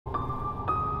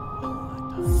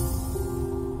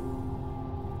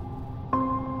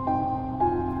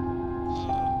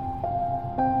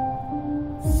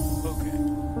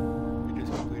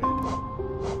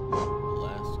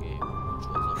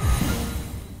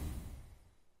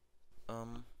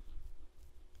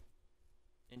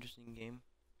Interesting game.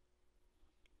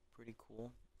 Pretty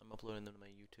cool. I'm uploading them to my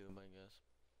YouTube, I guess.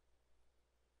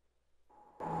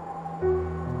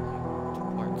 Two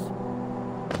parts.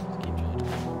 This game's really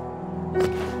cool. This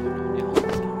game, I have no idea how long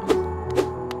this game is.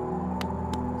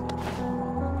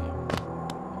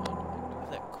 I do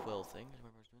that quill thing. I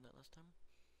remember I was doing that last time.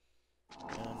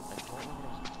 And I don't remember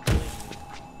what I was doing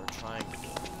or trying to do.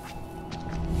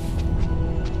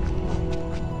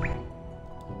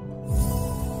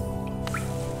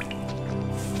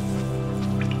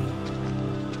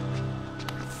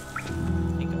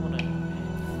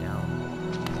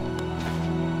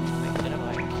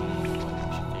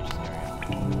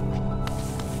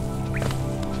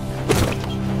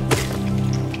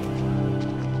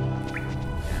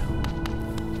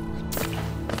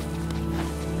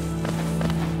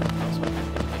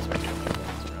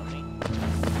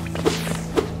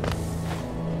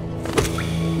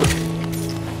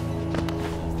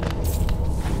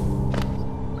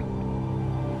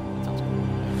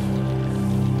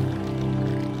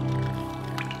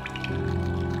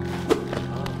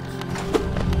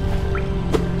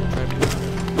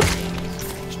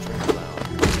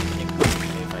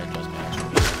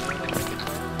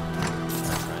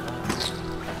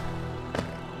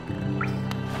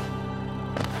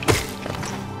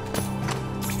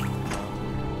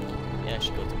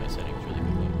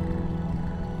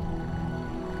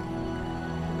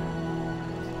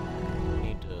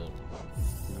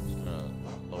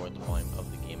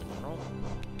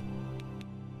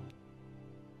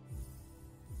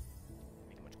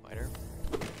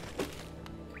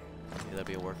 That'd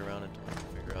be a workaround until I can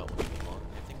figure out what's going on.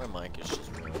 I think my mic is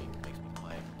just really makes me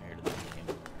quiet compared to the game.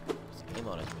 Because the game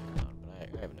on is really loud, but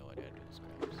I have no idea how to do the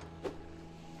scripts.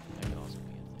 That could also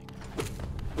be a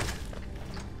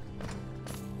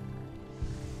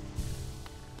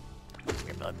thing.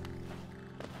 You're not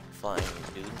flying,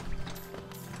 dude.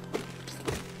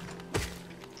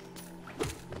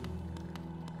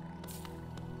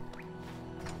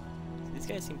 These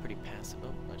guys seem pretty passive.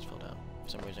 Oh, I just fell down. For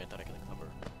some reason I thought I could cover.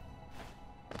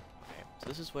 So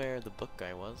this is where the book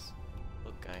guy was.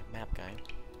 Book guy, map guy.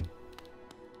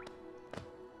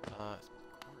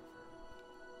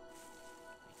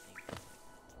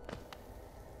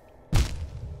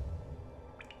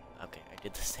 Okay, I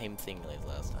did the same thing like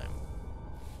last time.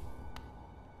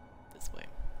 This way,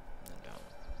 and then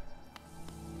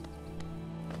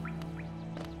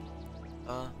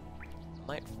down. I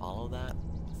might follow that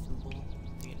symbol.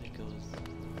 I think it goes.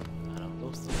 I don't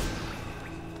know.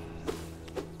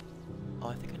 Oh,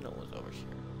 I think I know what was over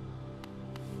here.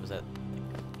 Was that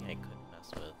thing I couldn't mess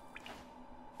with?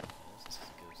 Yes, this is a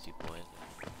ghosty boy.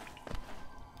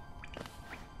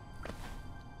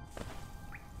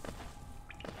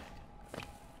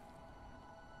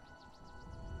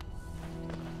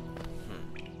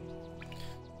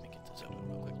 Let me get this open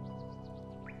real quick.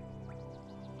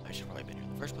 I should probably have been here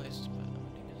in the first place, but I'm gonna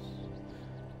do this.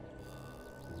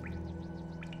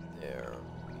 There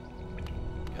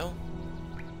we go.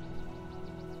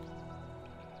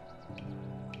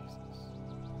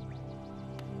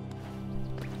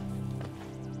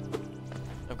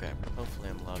 Okay, hopefully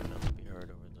I'm loud enough to be heard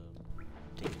over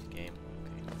the team's game.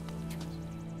 Okay.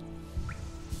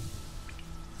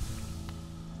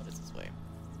 What is this way?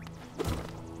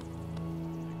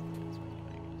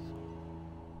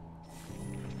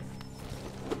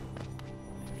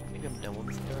 Maybe I'm done with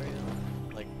this area?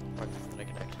 Like, parts that I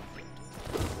can actually get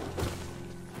to.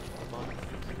 Come on.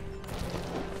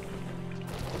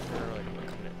 Or like, I'm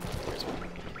coming in. Where's one?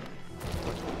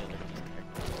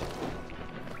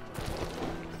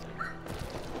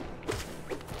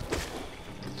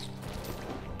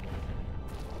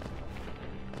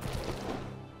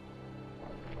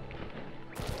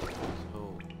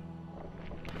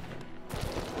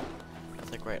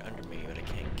 Right under me, but I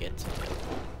can't get to it.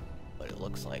 But it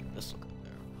looks like this will go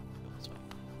there. This way.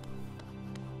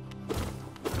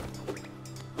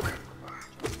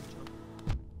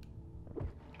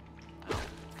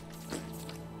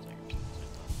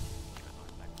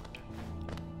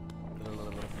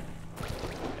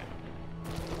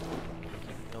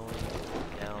 Keep going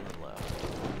down and left.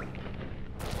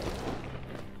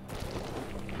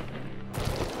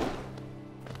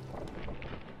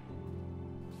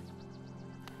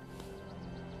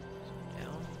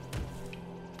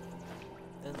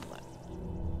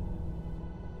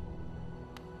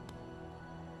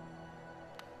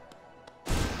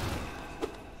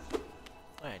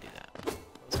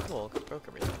 trouble because I broke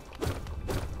everything.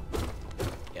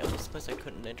 Yeah, this place I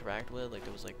couldn't interact with. Like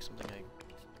there was like something I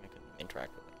couldn't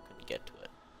interact with. I couldn't get to it.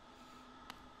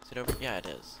 Is it over? Yeah, it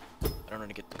is. I don't know how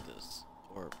to get through this.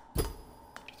 Or if there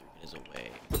is a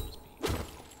way. It must be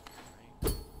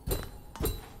right.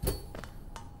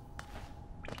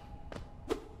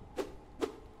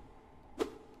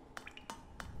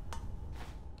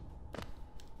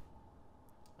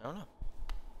 I don't know.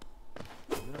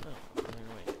 We don't know.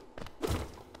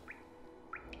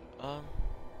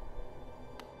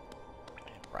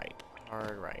 Right.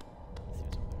 Hard right. Let's see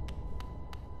what's over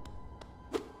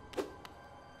there.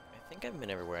 I think I've been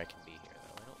everywhere I can be here,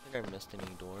 though. I don't think I've missed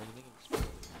any doors. I think it's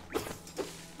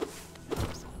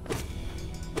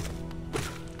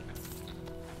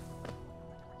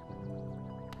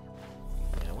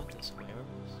yeah, I went this way. Where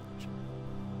was this?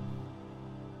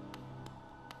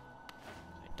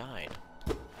 I died.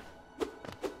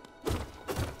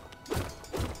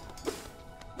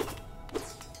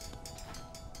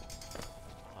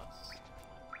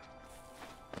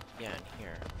 Yeah, in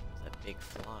here, there's that big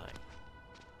fly.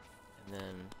 And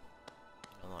then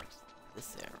it unlocks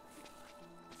this area,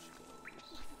 which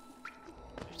goes...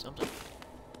 There's something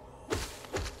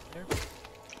there.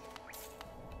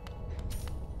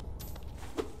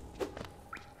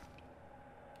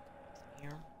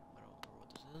 Here. I don't remember what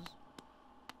this is.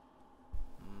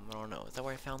 I don't know. Is that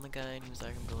where I found the guy and he was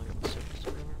like, I'm going up the surface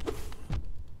or whatever?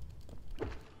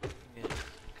 Yeah.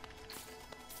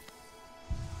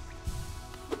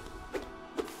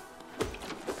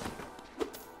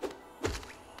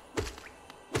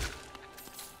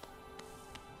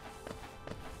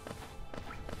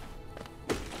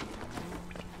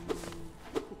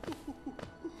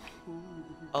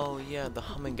 Oh yeah, the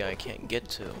humming guy I can't get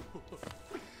to.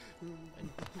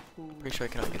 I'm pretty sure I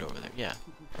cannot get over there. Yeah.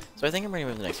 So I think I'm ready to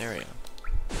move to the next area.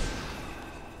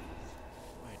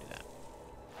 Why do that?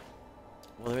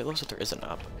 Well, it looks like there is an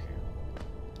up here.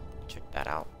 Check that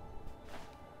out.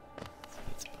 Let's see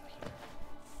what's up here.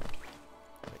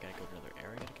 Do I gotta go to another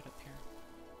area to get up here?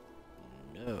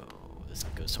 No. This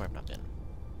goes somewhere I've not been.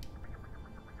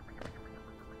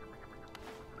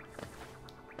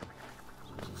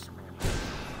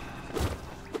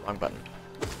 Wrong button.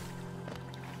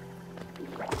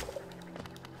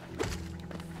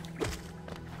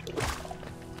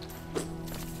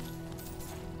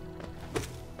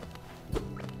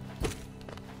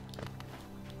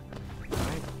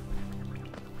 Alright.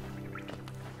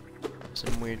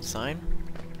 Some weird sign.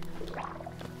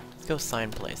 Let's go sign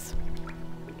place.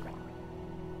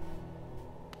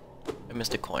 I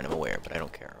missed a coin, I'm aware, but I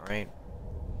don't care, alright?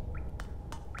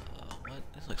 What?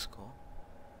 This looks cool.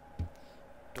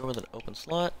 Door with an open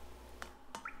slot.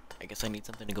 I guess I need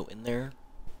something to go in there.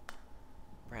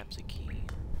 Perhaps a key.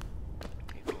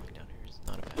 Okay, falling down here is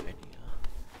not a bad idea.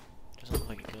 Doesn't look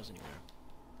like it goes anywhere.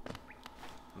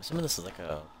 I'm assuming this is like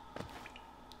a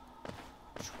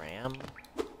tram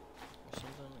or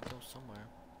something that goes somewhere.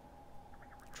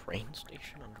 Train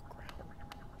station underground.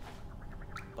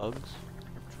 Bugs?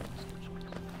 Train stations.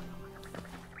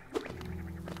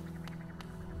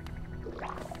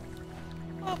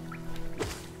 Oh.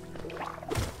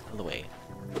 Out of the way.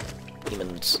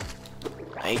 Demons.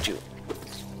 I hate you.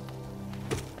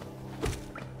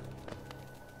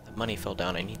 The money fell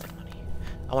down. I need that money.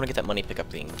 I want to get that money pickup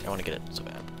thing. I want to get it so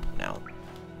bad. Now,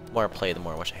 the more I play, the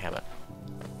more I wish I have it.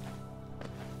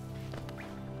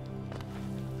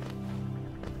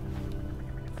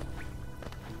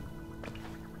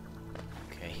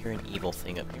 Okay, I hear an evil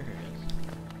thing up here. Here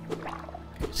it is. Can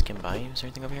I just skim by? Is there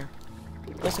anything up here?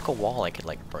 There's like a wall I could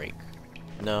like break.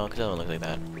 No, because it doesn't look like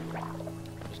that.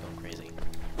 Just going crazy.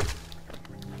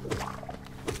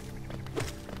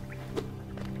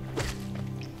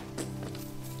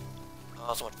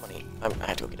 Oh, so much money. I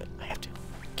have to go get it. I have to.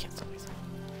 I can't sell myself.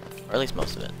 Or at least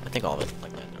most of it. I think all of it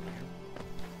like landed over here.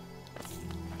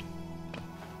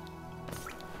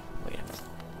 Wait a minute.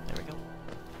 There we go.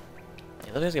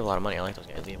 Yeah, those guys give a lot of money. I like those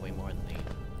guys. They get way more than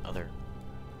the other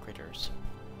critters.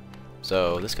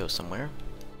 So this goes somewhere.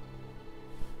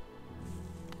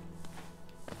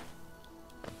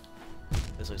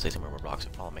 This looks like somewhere where blocks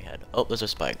would fall on my head. Oh, those are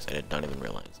spikes. I did not even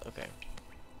realize. Okay.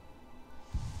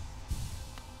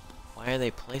 Why are they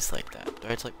placed like that? Do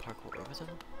I have to like parkour over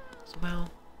them somehow?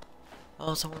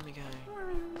 Oh, someone the guy.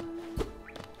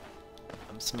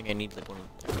 I'm assuming I need like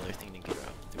another thing to get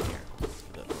out through here.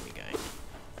 The army guy.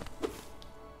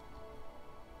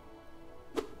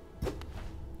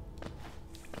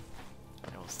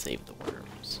 I will save the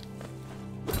worms.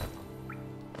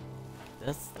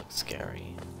 This looks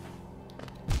scary.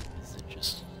 Is it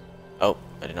just... Oh,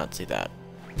 I did not see that.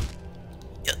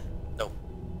 Yeah, no.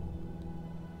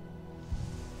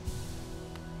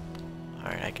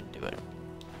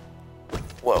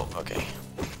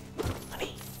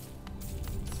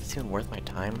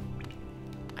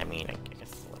 I mean, I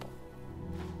guess it's a little.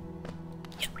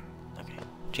 Yeah. Okay.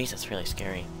 Jesus, really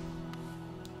scary.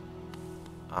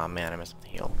 Aw, man, I missed the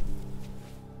heal.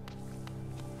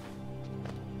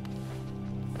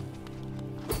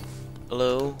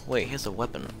 Hello? Wait, he has a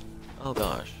weapon. Oh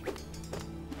gosh.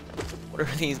 What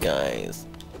are these guys?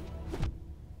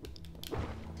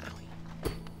 Owie.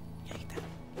 Yeah, eat that.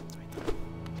 That's right.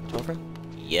 Can you over him?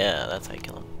 Yeah, that's how you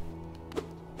kill him.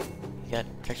 He got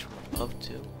protection from above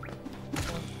too.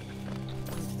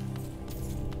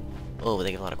 Oh,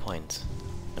 they get a lot of coins.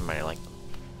 Never mind, I like them.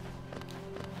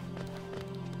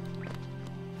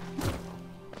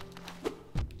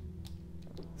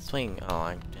 Swing. Oh,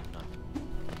 I did not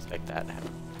expect that to happen.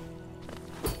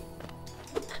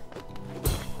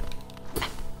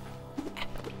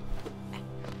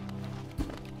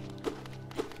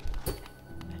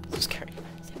 Just carry.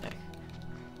 Sit back.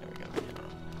 There we go.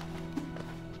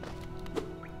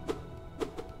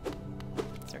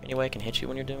 Is there any way I can hit you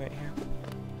when you're doing right here?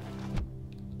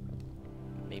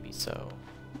 Maybe so.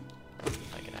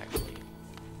 If I can actually.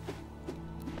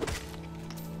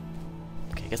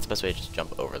 Okay, I guess the best way is just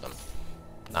jump over them.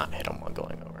 Not hit them while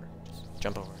going over. Just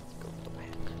jump over, go the way.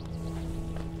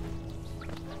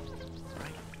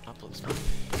 Right, up looks fine.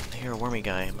 I hear a wormy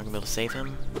guy. Am I gonna be able to save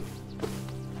him?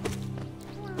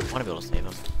 I wanna be able to save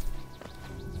him.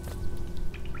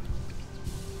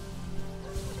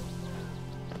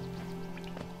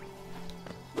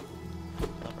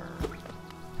 Lever.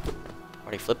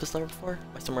 Already flipped this lever before?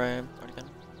 Am I somewhere I've already been?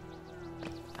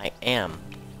 I am.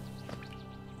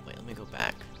 Wait, let me go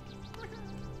back.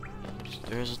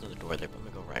 There's another door there, but I'm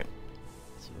gonna go right.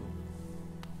 So,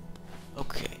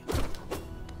 okay.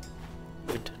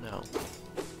 Good to know.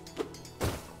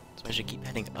 So I should keep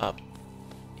heading up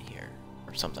here,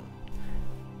 or something.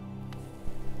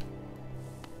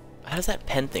 How does that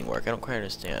pen thing work? I don't quite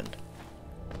understand.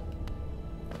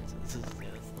 So this is,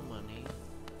 yeah, that's the money.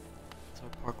 So I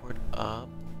parkoured up.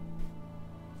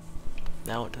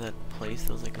 Now to that place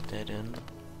that was like a dead end.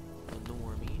 And the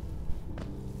wormy.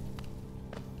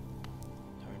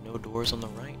 No doors on the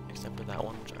right, except for that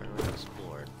one, which I already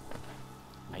explored.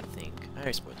 I think. I already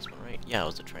explored this one, right? Yeah, it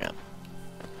was a tramp.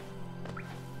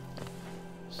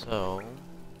 So,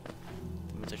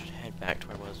 that means I should head back to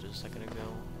where I was just a second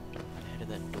ago. And head to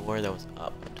that door that was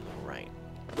up to the right.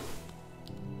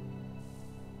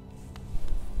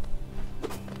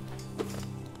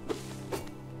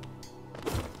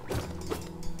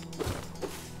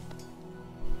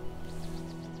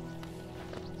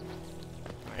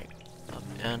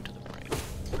 And to the right.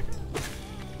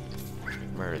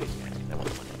 Murder these guys. I want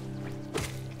the money.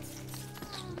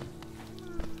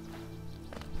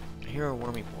 I hear a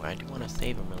wormy boy. I do want to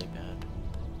save him really bad.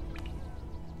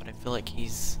 But I feel like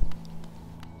he's...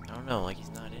 I don't know, like he's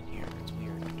not in here. It's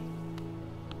weird.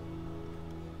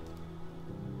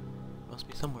 Must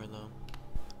be somewhere though.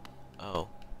 Oh.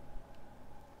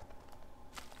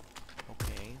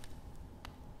 Okay.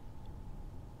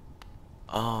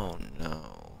 Oh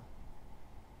no.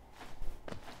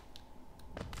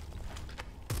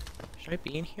 Should I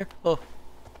be in here? Oh.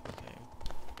 Okay.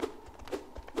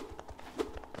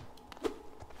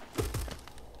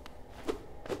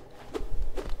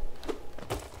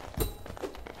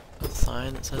 A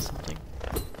sign that says something?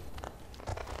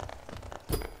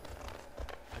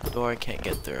 A door I can't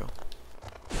get through.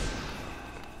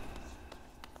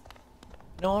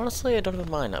 No, honestly, I don't even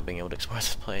mind not being able to explore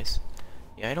this place.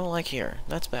 Yeah, I don't like here.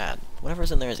 That's bad.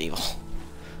 Whatever's in there is evil.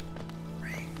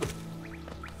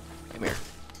 Come here.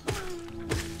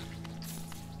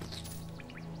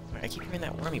 I keep hearing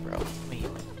that wormy, bro. Wait.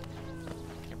 Can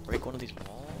I break one of these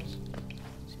walls?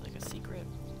 Is it like a secret?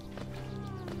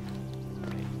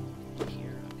 Right. Up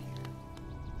here, up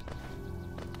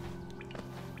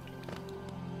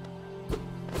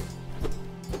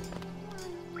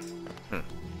here.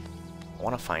 I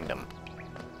want to find him.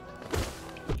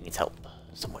 He needs help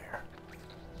somewhere.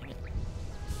 Dang it.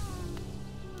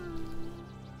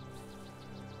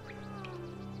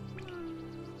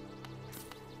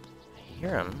 I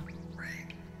hear him.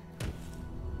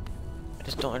 I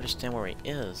just don't understand where he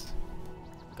is.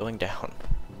 Going down.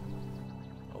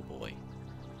 Oh boy.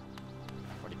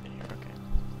 I've already been here,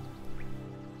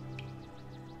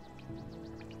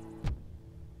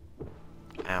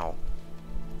 okay. Ow.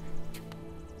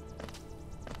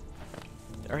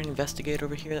 Did I already investigate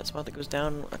over here? That spot that goes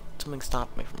down? Something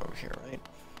stopped me from over here, right?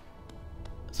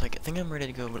 So I think I'm ready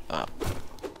to go up.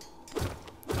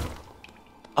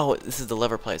 Oh, this is the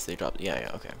lever place they dropped.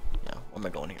 Yeah, okay. Yeah, where am I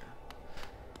going here?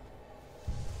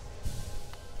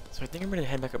 So I think I'm ready to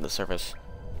head back up to the surface.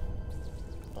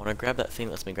 I want to grab that thing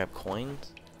that lets me grab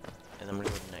coins, and then I'm going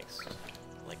to go to the next,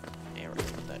 like, area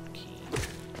with that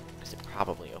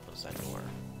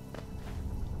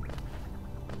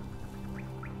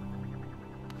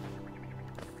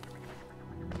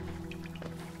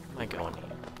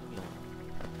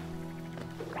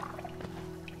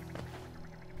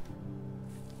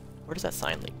Where does that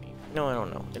sign lead me? No, I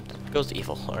don't know. It goes to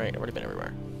evil. Alright, I've already been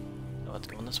everywhere. No, it's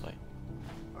going this way.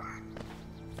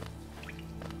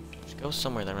 Just go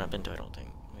somewhere that I've not been to, I don't think.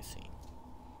 Let me see.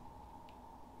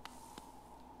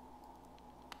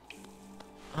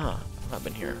 Ah, I've not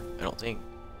been here, I don't think.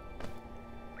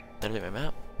 Did I make my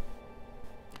map?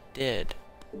 It did.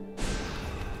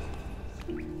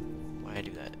 Why'd I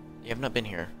do that? Yeah, I've not been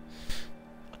here.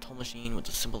 A toll machine with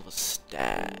the symbol of a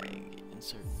stag.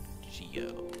 Insert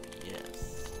geo.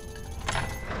 Yes.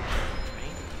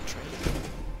 Train?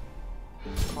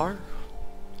 Car?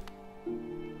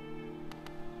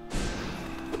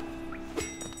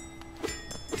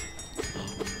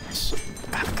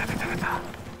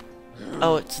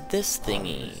 Oh, it's this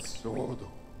thingy.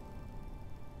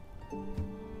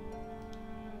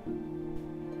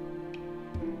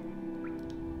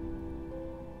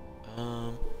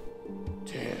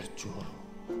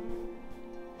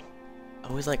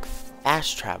 Always like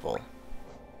fast travel.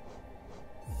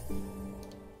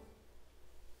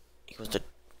 He goes to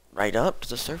right up to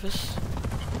the surface.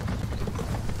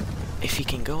 If he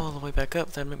can go all the way back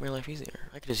up, that'd make my life easier.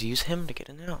 I could just use him to get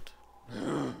in and out.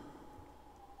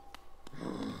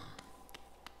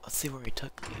 Let's see where he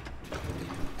took me.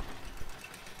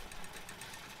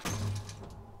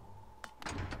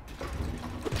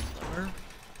 Lower.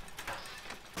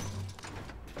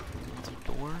 It's a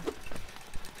door.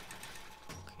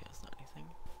 Okay, that's not anything.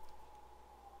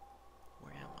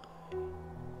 Where am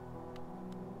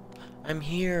I? I'm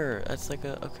here! That's like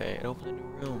a... Okay, it opened a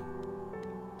new room.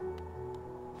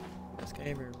 This guy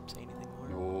ever say anything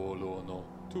more? No,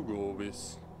 to go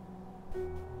with.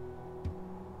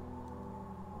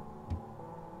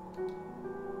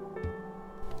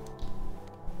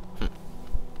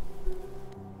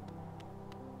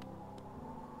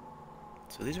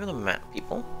 So these are the map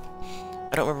people?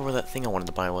 I don't remember where that thing I wanted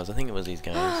to buy was. I think it was these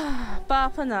guys. Va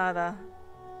para nada.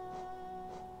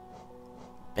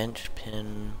 Bench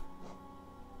pin.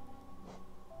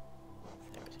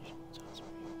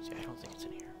 See, I don't think it's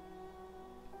in here.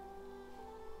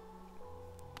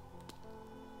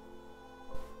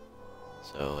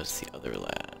 So it's the other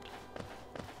lad.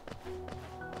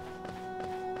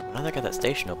 Now that I got that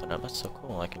station open up, that's so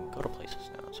cool. I can go to places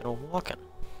now instead of walking.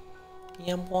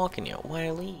 Yeah, I'm walking here. Why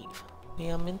I leave?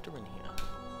 Yeah, I'm entering here.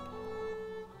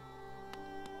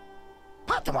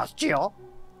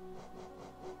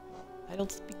 I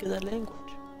don't speak that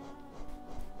language.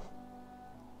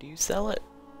 Do you sell it?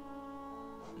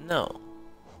 No.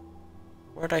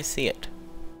 Where'd I see it?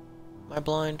 Am I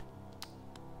blind?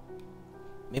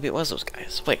 Maybe it was those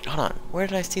guys. Wait, hold on. Where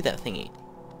did I see that thingy?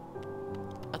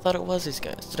 I thought it was these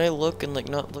guys. Did I look and like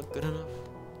not look good enough?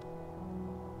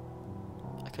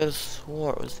 I could have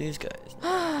swore it was these guys.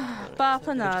 Va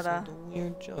para nada.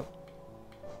 Weird joke.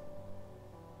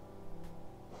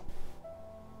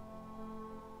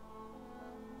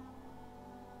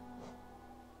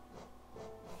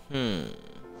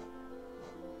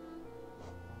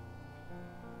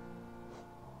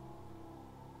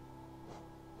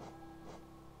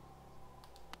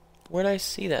 Where'd I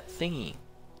see that thingy?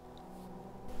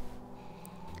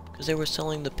 Because they were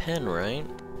selling the pen, right?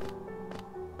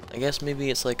 I guess maybe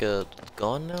it's like a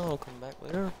gone now, I'll come back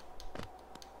later?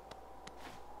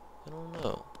 I don't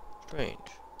know. Strange.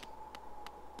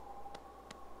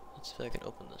 Let's see if I can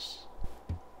open this.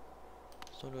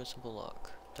 So do a simple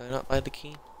lock. Did I not buy the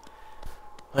key?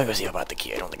 Let me go see if I bought the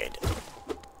key. I don't think I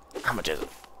did. How much is it?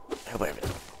 I hope I have it.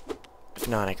 If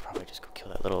not, I could probably just go kill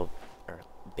that little, or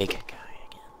big guy again.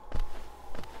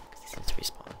 Because he seems to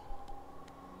respawn.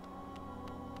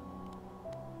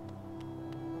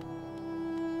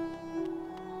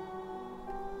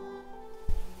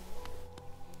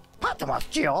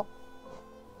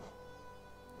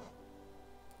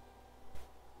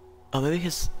 Oh, maybe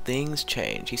his things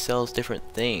change. He sells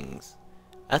different things.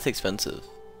 That's expensive.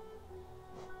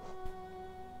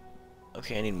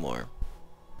 Okay, I need more.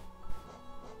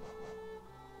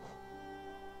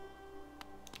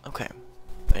 Okay.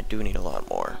 I do need a lot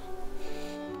more.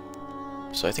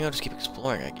 So I think I'll just keep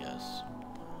exploring, I guess.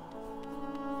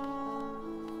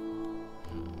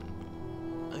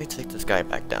 Let me take this guy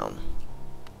back down.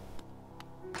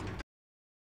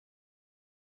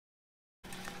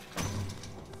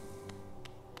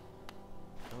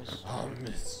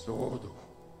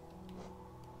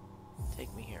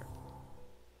 Take me here.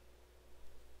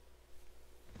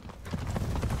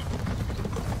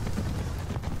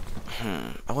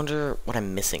 I wonder what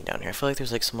I'm missing down here. I feel like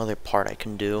there's like some other part I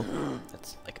can do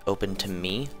that's like open to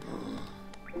me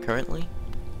currently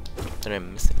that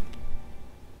I'm missing.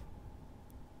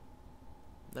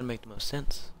 That'd make the most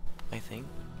sense, I think.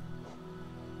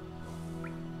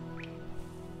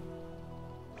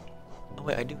 Oh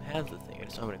wait, I do have the thing. I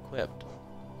just don't have it equipped.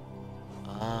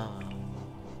 Ah.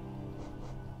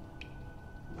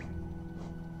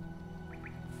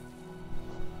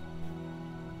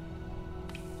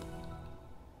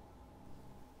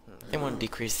 I want to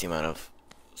decrease the amount of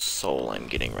soul I'm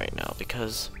getting right now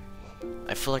because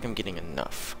I feel like I'm getting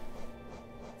enough.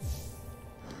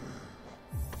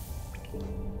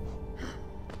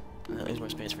 And that leaves more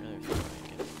space for another few.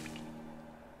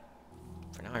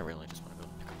 For now, I really just want to go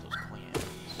pick up those coins.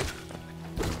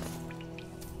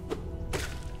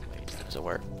 Wait, does it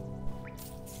work?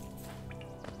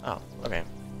 Oh, okay.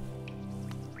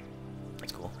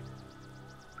 That's cool.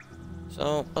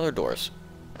 So, other doors.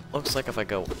 Looks like if I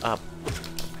go up...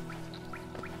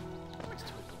 next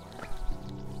to a door.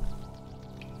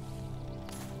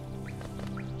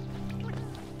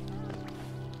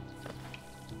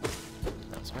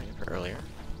 That was right here earlier.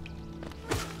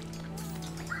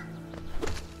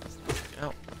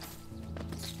 Oh.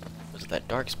 Was it that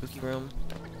dark, spooky room?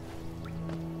 I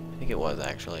think it was,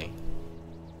 actually.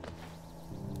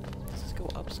 Does this go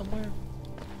up somewhere?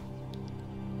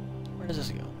 Where does this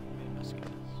go? Let me investigate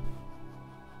this.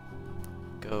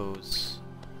 Goes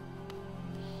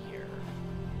here.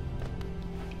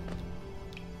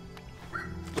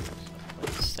 Some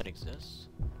place that exists.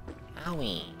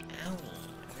 Owie! Owie! I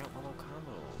got one more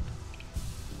combo.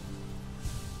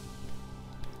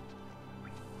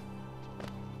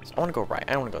 So I want to go right.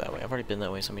 I don't want to go that way. I've already been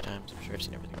that way so many times. I'm sure I've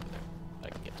seen everything over there that I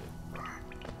can get to.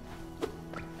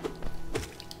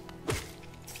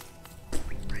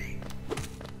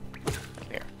 Come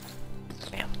here.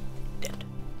 Bam. Dead.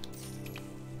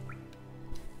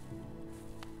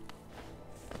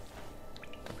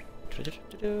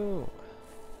 Do-do-do-do-do.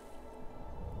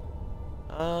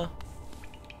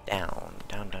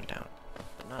 Down.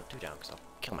 But not too down, because I'll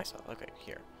kill myself. Okay,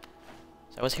 here.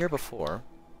 So I was here before.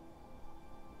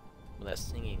 With that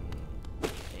singing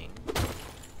thing.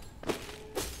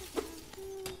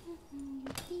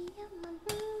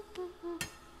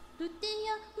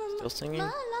 Still singing?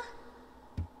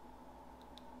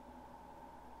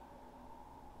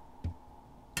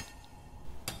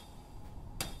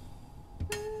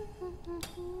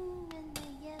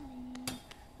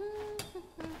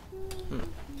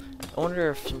 I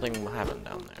wonder if something will happen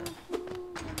down there.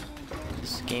 Does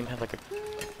this game have like a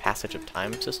passage of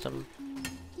time system?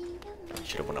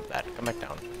 Should have went up that. Come back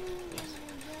down, please.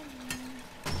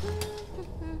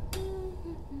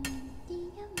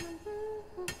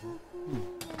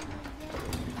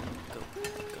 Go.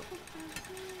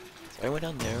 So I went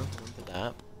down there, went to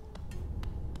that.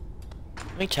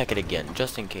 Let me check it again,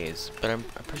 just in case. But I'm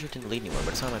pretty sure it didn't lead anywhere,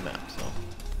 but it's on my map, so...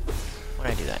 Why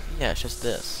did I do that? Yeah, it's just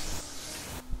this.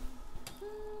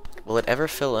 Will it ever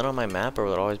fill in on my map, or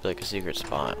will it always be like a secret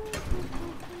spot?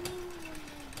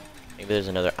 Maybe there's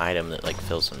another item that like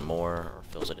fills in more, or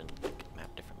fills it in like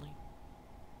map differently.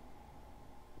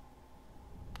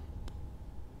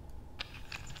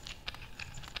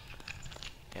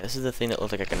 Yeah, this is the thing that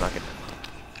looks like I can knock it down.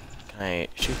 Can I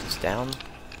shoot this down?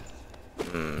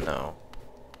 No.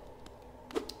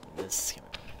 This.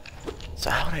 So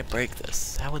how would I break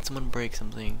this? How would someone break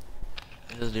something?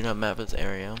 It says do not map this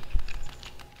area.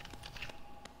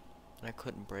 And I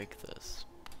couldn't break this.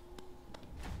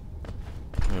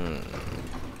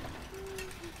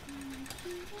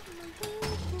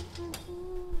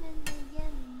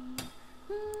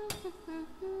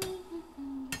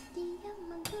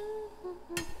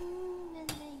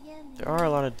 There are a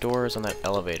lot of doors on that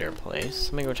elevator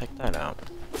place. Let me go check that out.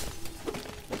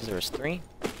 Because there was 3.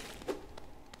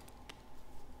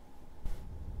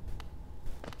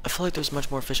 I feel like there's a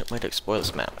much more efficient way to explore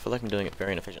this map. I feel like I'm doing it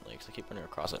very inefficiently because I keep running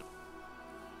across it.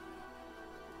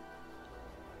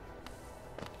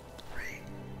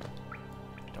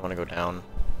 I want to go down.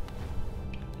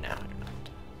 No, I do not.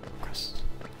 Across.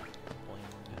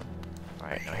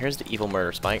 Alright, now here's the evil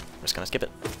murder spike. I'm just gonna skip it.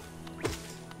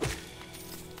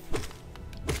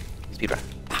 Speedrun.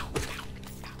 Pow, pow,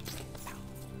 pow, pow.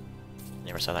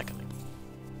 Never saw that coming.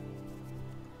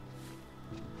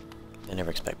 They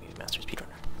never expect me to master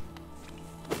speedrunner.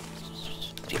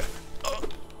 Speedrunner. Oh.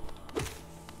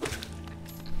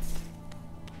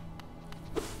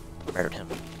 Murdered him.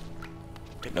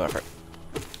 Took no effort.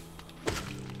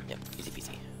 Yep, easy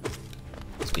peasy.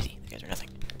 Squeezy, the guys are nothing.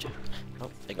 Oh,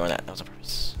 ignore that, that was on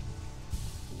purpose.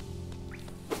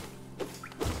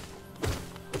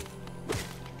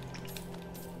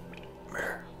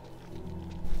 Murder.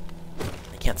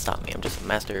 They can't stop me, I'm just a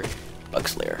master bug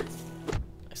slayer.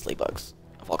 I slay bugs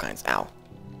of all kinds. Ow.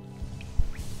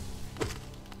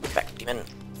 Get back, demon.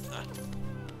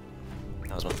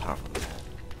 That was most powerful.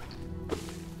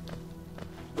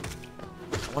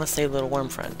 I want to save little worm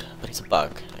friend, but he's a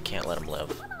bug. I can't let him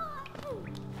live.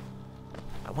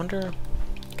 I wonder,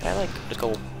 can I like just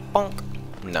go bonk?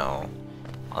 No.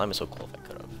 Oh, that'd be so cool if I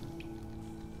could have.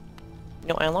 You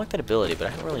know, I unlocked that ability, but I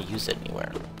haven't really used it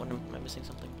anywhere. Wonder, am I missing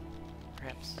something?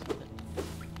 Perhaps? Is there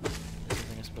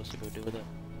something I'm supposed to go do with it?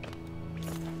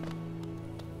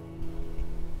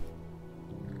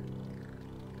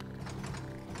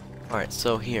 Alright,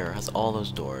 so here has all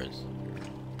those doors.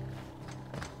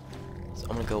 So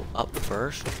I'm gonna go up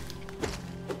first.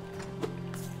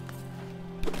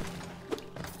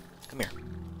 Come here.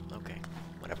 Okay,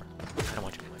 whatever. I don't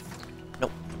want you anyway.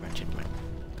 Nope, ratchet.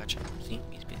 Gotcha. See?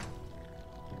 Easy peasy.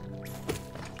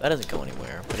 That doesn't go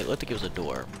anywhere, but it looked like it was a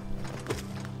door.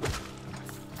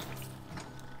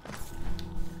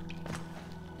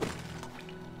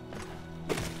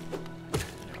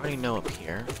 I already know up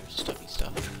here there's stuffy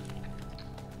stuff.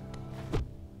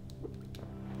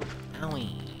 Owie. I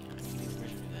need to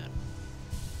do that.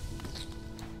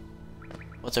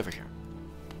 What's over here?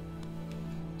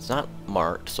 It's not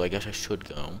marked, so I guess I should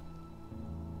go.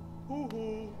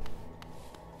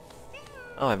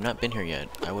 Oh, I've not been here yet.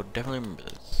 I would definitely remember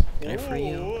this. Can I free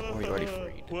you? Or are you already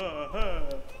freed?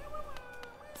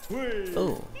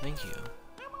 Oh, thank you.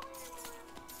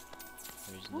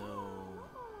 There's no...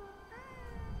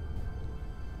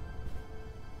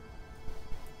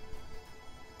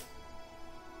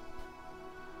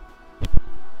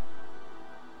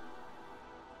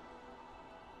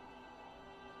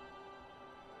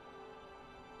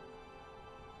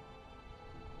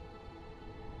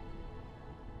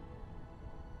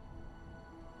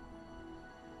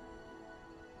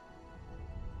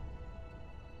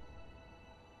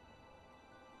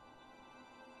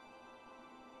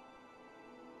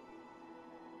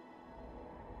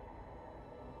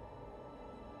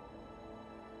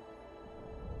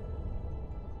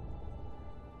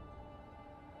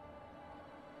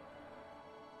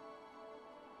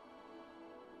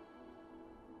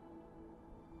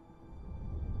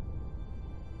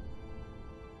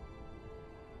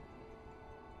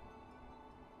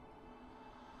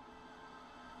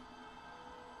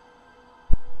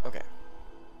 Okay.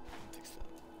 Fix that.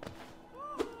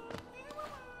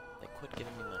 They quit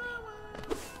giving me money.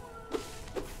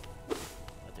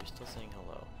 But they're still saying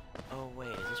hello. Oh wait,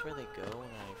 is this where they go when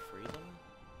I free them?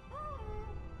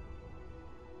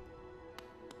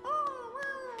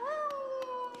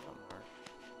 Not marked.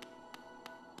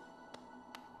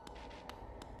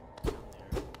 Down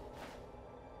there.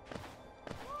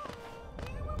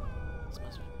 This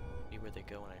must be where they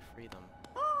go when I free them.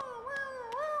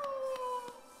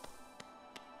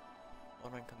 Why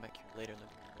don't I come back here later and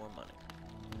look for more money?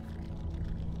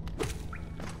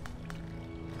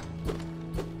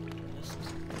 This looks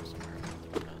like it goes somewhere. I don't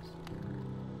think it does.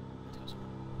 Let's go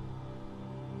somewhere.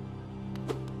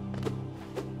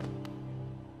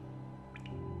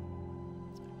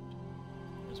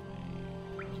 This way.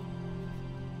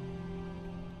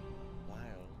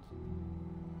 Wild.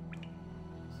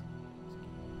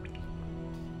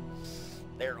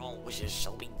 Their all wishes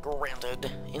shall be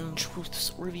granted, in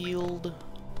truths revealed.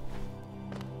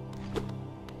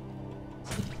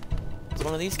 It's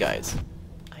one of these guys.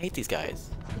 I hate these guys.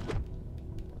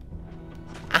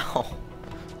 Ow!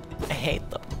 I hate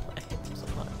them. I hate them so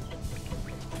much.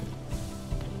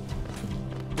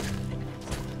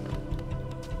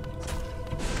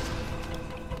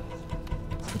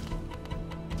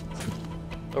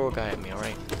 Throw a guy at me,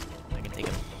 alright? I can take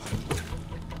him.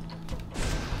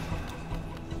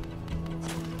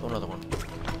 Throw another one.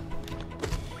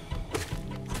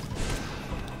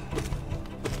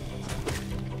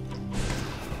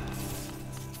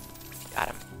 Got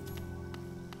him.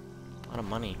 A lot of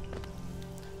money.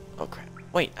 Oh crap.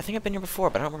 Wait, I think I've been here before,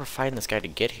 but I don't remember fighting this guy to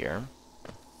get here.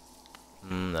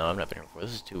 No, I've not been here before.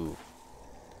 This is too...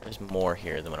 There's more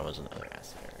here than when I was in the other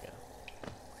acid area.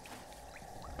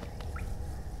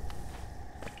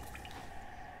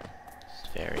 It's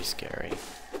very scary.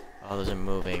 Oh, those are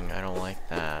moving. I don't like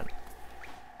that.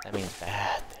 That means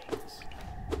bad things.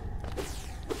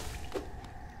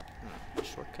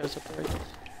 Shortcut is up there, I guess.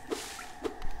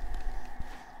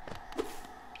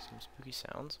 Some spooky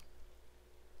sounds.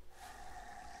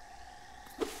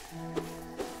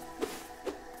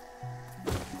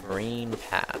 Green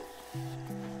path.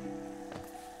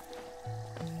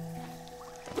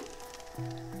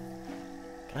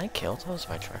 Can I kill those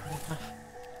if I try hard enough?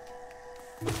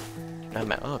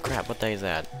 Oh crap, what day is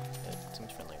that? It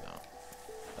seems friendly though.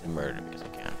 But I murdered it because I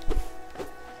can.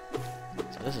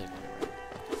 So this is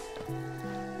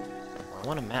I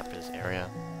want a map for this area.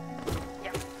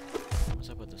 What's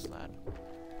up with this lad?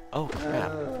 Oh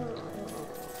crap.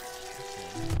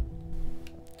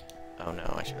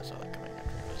 I should have saw that coming after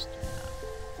I was doing that.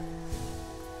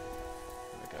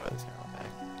 There we go, this arrow back.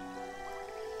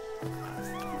 That's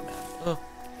totally bad. Oh,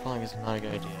 falling is not a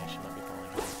good idea. I should not be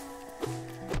falling.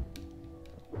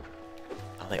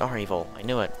 Oh, they are evil. I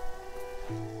knew it.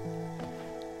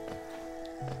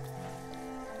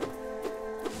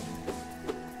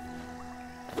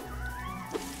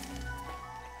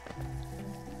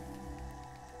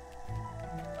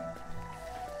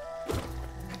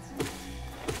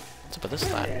 What's up with this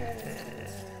side?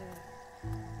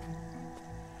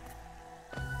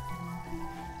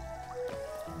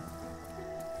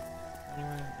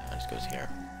 Anywhere? No, it just goes here.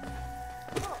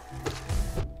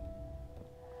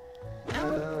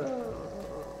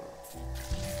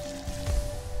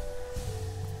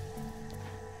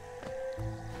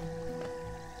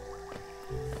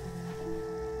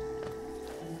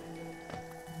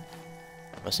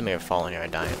 I'm assuming if I fall in here, I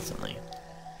die instantly.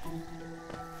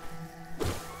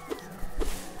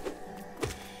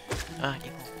 Ah,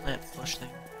 evil plant flush thing.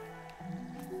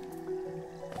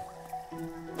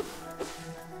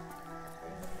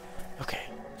 Okay,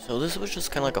 so this was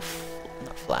just kind of like a,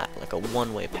 not flat, like a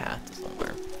one-way path to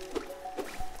somewhere.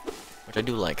 Which I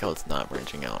do like how it's not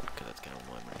branching out, because that's kind of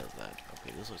annoying when it does that.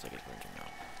 Okay, this looks like it's branching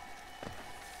out.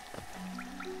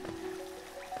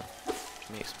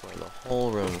 Let me explore the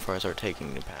whole room before I start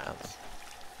taking new paths.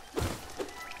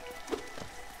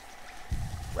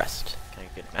 Rest. Can I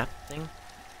get a map thing?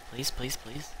 Please, please,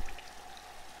 please.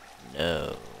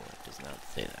 No, it does not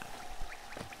say that.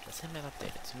 Let's say map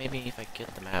updated. So maybe if I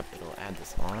get the map, it'll add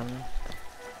this on. I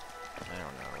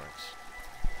don't know how it works.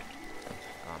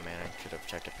 Oh man, I should have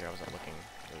checked up here. I wasn't looking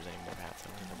if there was any more paths. I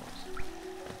don't think there was.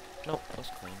 Nope, that was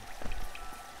clean.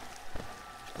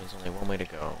 There's only one way to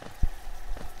go.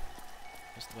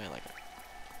 Just the way I like it.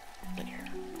 Linear.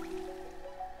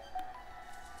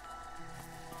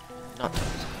 Not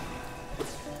those.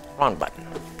 Wrong button.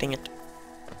 Dang it.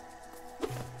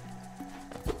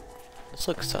 This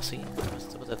looks sussy.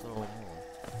 What's up with that little hole?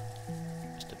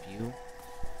 Just a view.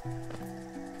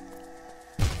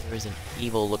 There is an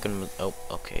evil looking. Oh,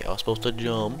 okay. I was supposed to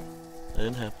jump. That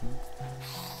didn't happen.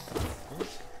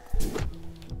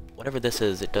 Whatever this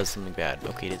is, it does something bad.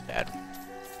 Okay, it is bad.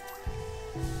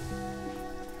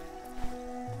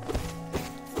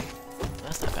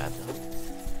 That's not bad though.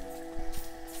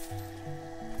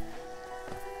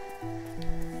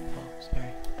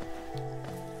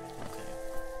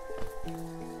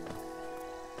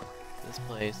 This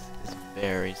place is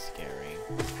very scary.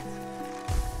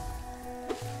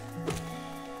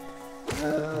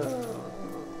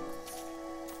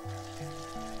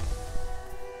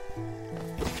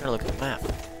 I'm trying to look at the map. I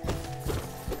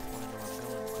wanna know where I'm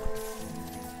going.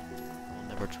 I'll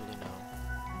never truly know.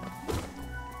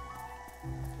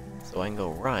 So I can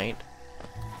go right.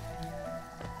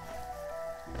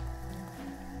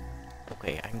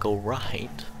 Okay, I can go right.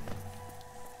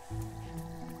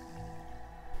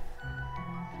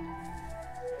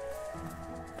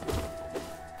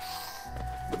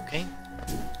 Okay.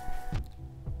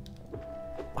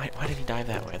 Why did he dive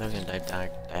that way? I thought he was gonna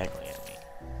dive diagonally at me.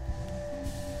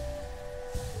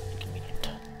 Inconvenient.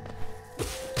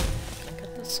 Can I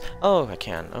cut this? Oh, I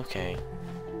can. Okay.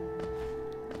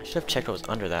 I should have checked what was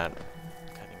under that.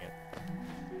 Cutting it.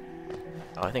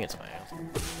 Oh, I think it's fine.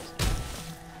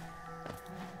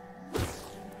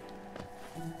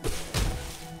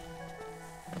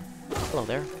 Hello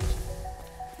there.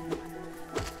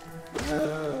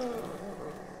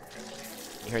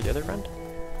 You heard the other friend?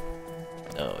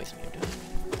 No, he's muted.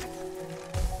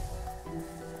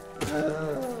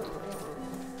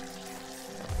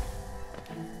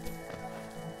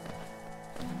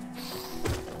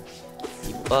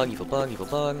 Evil bug, evil bug, evil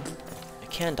bug. I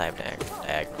can dive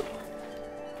diagonally.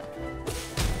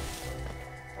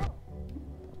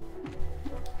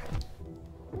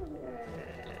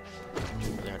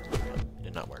 It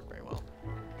did not work very well.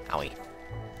 Owie.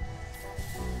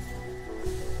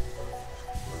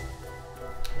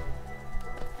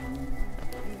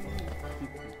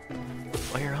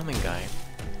 Oh, you're humming guy.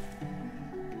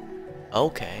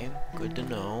 Okay, good to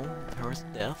know. There's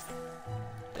death.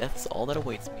 Death's all that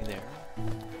awaits me there.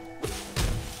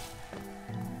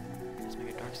 Let's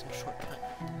make a dark soul shortcut.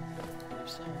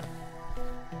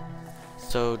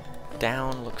 So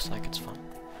down looks like it's fun.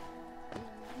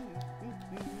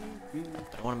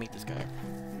 But I want to meet this guy.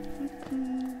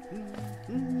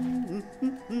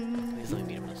 Please let me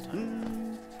meet him this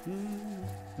time.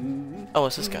 Oh,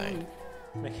 it's this guy.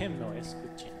 Med hemno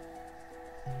escuchen.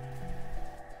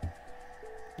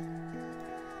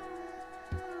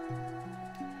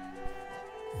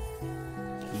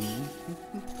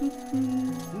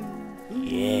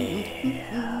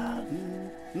 Yeah.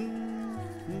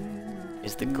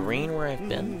 the green where I've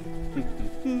been?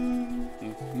 I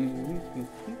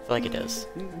feel like it does.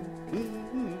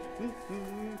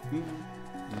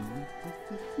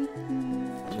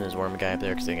 There's a worm guy up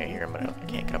there because I can't hear him, but I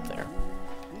can't get up there.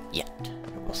 Yet.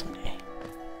 I will someday.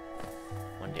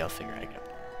 One day I'll figure out how to get up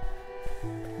there.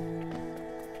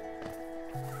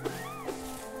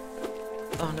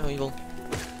 Oh no, evil.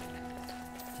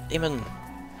 Demon!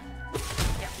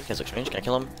 These guys look strange. Can I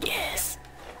kill him? Yes!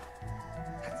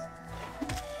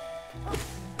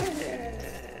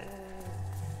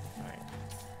 Alright.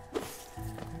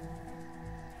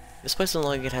 This place doesn't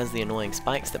look like it has the annoying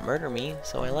spikes that murder me,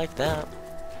 so I like that.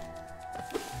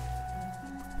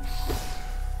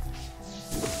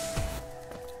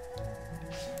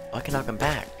 Oh, I can knock him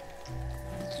back.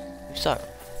 You suck.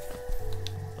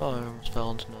 Oh, I almost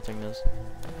fell into nothingness. Do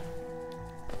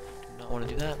not want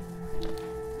to do that.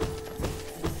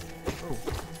 Ooh.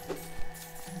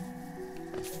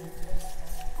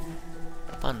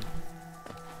 Fun.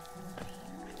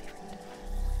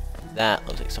 That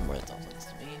looks like somewhere that's off limits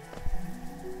to me.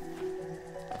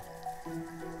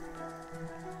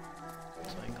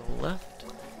 So I can go left.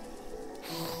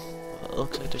 Well, it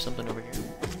looks like there's something over here.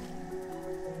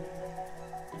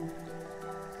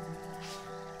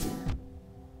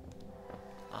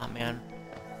 Aw, man.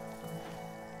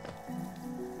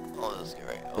 Oh, this is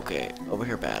great. Okay, over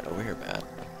here bad, over here bad.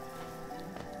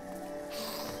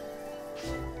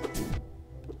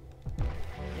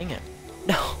 Dang it.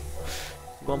 No!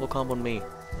 Wombo comboed me.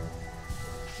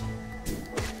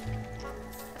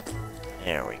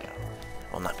 There we go.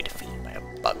 I will not be defeated by a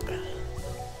bug.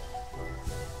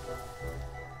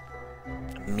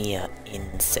 A mere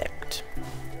insect.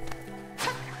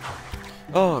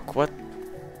 Oh, what?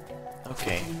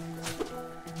 Okay.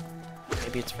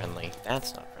 Maybe it's friendly.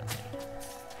 That's not friendly.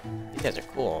 These guys are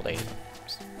cool. They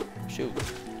shoot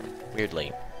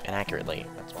weirdly and accurately.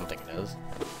 That's one thing it does.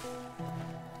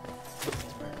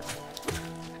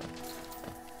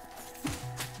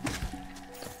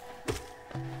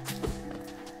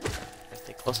 If I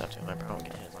stay close enough to him, I probably won't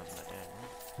get hit as long as I'm not dead.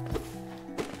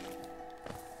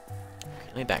 Okay,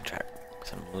 let me backtrack,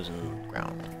 because I'm losing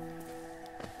ground.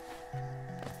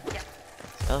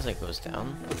 Sounds like it goes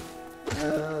down.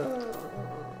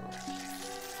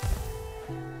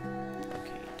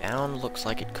 Okay, down looks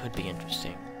like it could be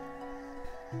interesting.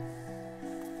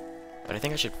 But I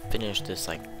think I should finish this,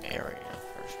 like, area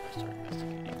first before I start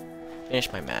investigating.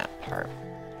 Finish my map part.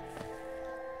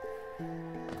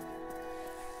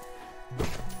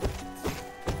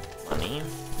 Money.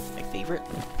 My favorite.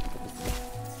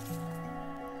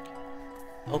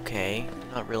 Okay,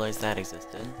 did not realize that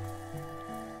existed.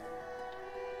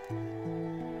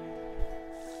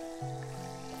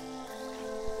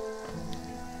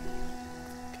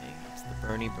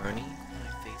 Bernie.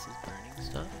 My face is burning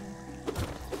stuff.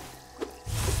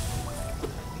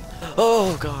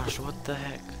 Oh gosh, what the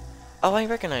heck? Oh, I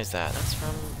recognize that. That's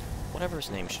from whatever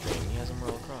his name stream. He has him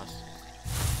roll across.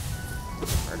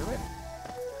 Murder it?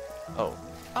 Oh.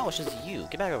 Oh, it's just you.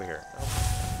 Get back over here. Oh.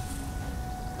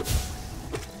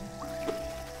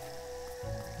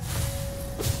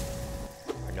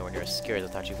 You're nowhere near as scary as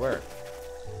I thought you were.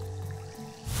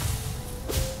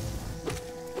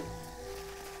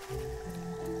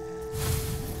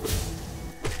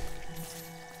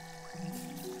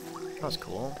 That was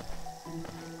cool.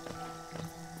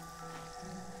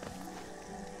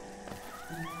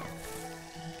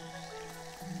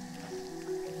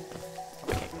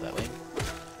 I can't go that way.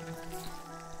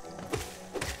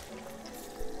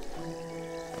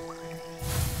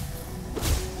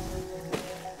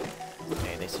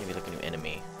 Okay, they seem to be like a new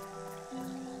enemy.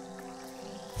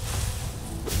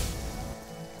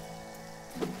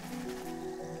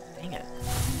 Dang it.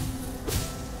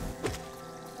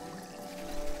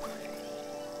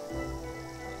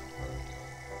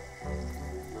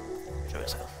 Show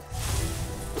yourself.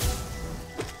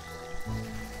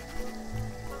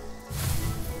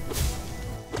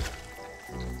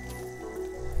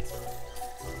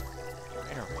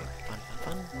 Alright.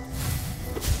 Fun.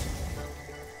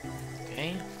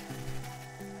 Okay.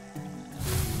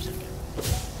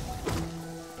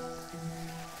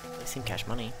 They seem cash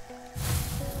money.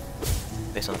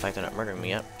 Based on the fact they're not murdering me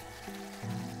yet.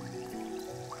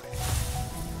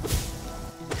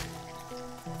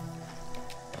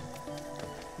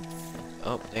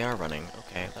 Oh, they are running.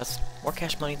 Okay, that's more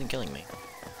cash money than killing me.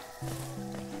 You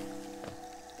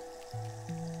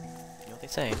know what they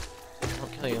say? I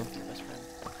won't kill you, your best friend.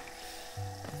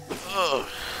 Ugh.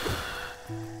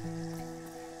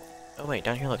 Oh wait,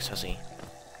 down here looks sussy.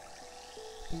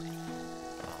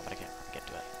 Oh, but I can't get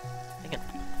to it. Dang it.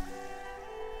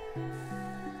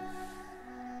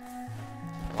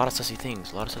 A lot of sussy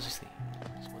things, a lot of sussy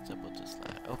things. What's up with this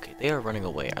lad? Okay, they are running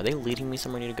away. Are they leading me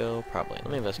somewhere I need to go? Probably. Let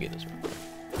me investigate this room.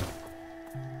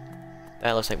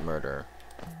 That looks like murder.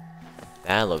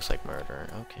 That looks like murder.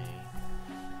 Okay.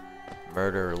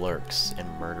 Murder lurks in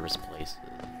murderous places.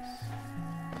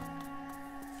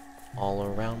 All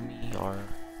around me are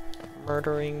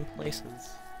murdering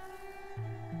places.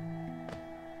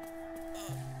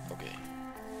 Okay.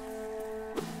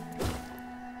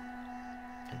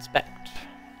 Inspect.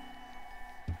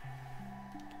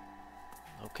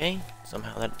 Okay,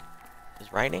 somehow that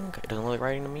is writing. It doesn't look like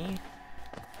writing to me.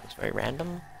 Looks very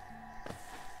random.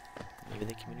 Maybe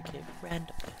they communicate with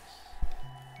randomness.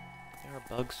 There are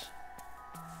bugs.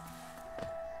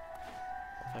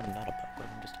 What if I'm not a bug? What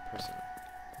if I'm just a person?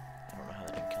 I don't know how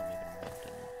that didn't kill me, but it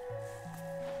didn't.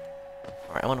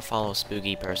 Alright, I want to follow a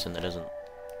spooky person that doesn't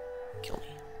kill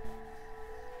me.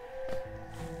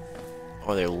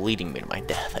 Or they're leading me to my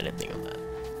death. I didn't think of that.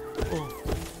 Oh.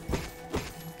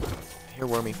 Here,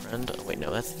 wormy friend. Oh, wait, no,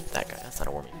 that's that guy. That's not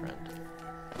a wormy friend.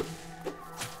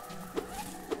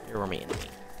 You're a wormy enemy.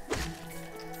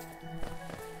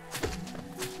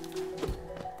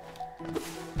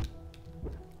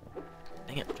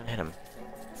 Dang it, I'm trying to hit him.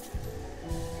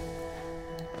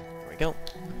 There we go.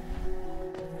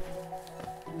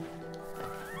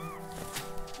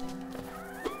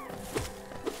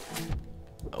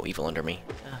 Oh, evil under me.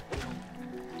 Ah,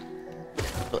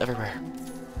 evil everywhere.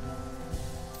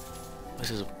 This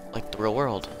is like the real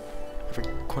world. Every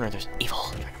corner there's evil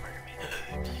trying to murder me.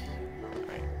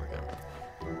 Alright, we're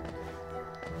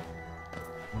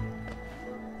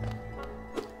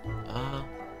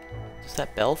good. Is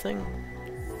that bell thing?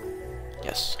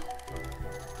 Yes.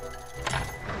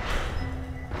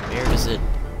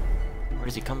 Where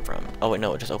does he come from? Oh wait,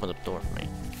 no, it just opens up the door for me.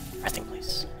 Resting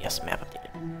place. Yes, map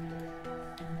updated.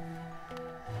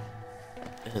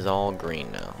 This is all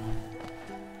green now.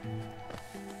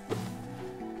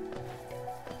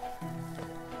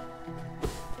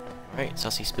 Alright,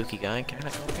 sussy spooky guy. Can I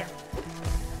not go in here?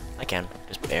 I can,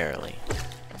 just barely.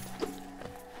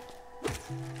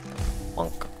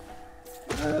 Bonk.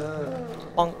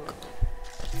 Bonk.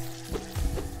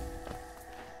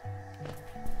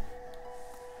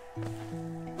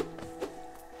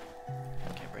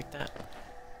 Can't break that.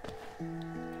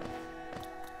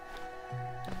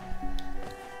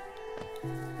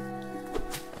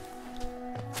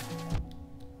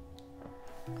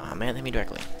 Aw, man, hit me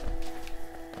directly.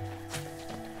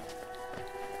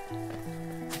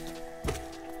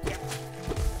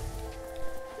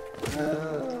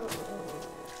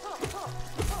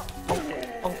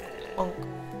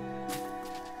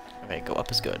 Okay, go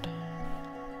up is good.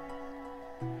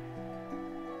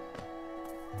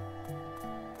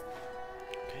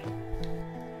 Okay.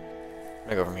 I'm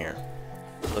gonna go from here.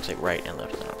 It looks like right and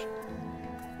left is an option.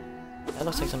 That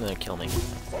looks like something that'd kill me.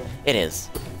 It is.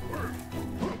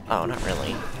 Oh, not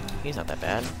really. He's not that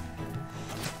bad.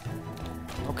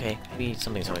 Okay, maybe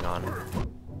something's going on.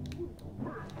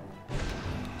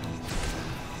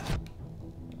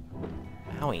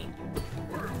 Howie.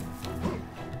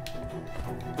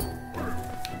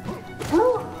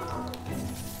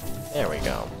 There we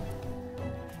go.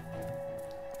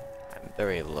 I'm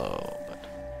very low, but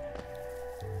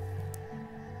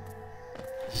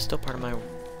this is still part of my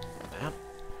map,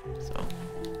 so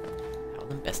I'll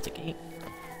investigate.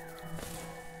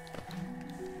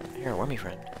 Here, wormy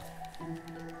friend.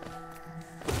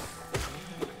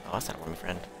 Oh, that's not a wormy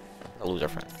friend. A loser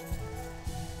friend.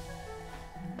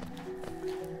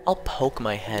 I'll poke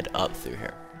my head up through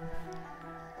here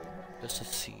just to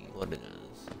see what it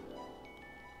is.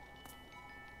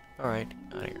 Alright,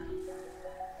 out of here.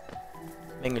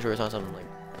 Making sure it's not something like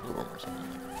blue room or something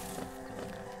like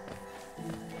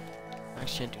that.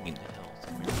 Actually, I do need the health.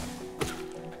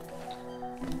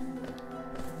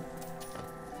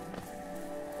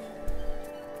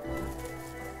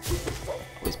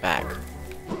 Oh, he's back.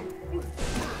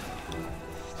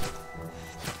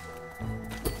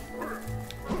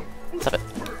 Stop it.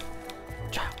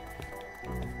 Ciao.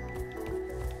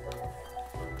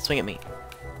 Swing at me.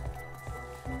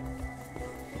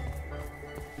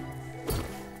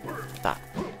 Stop.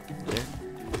 There.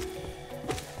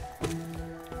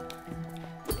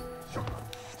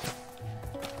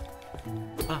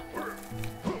 Ah.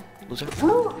 Loser.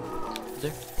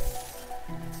 Loser.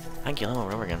 I can kill him over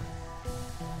and over again.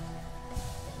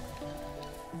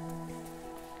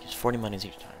 Gives 40 monies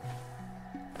each time.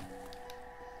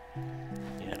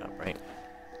 You head up, right?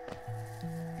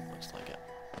 Looks like it.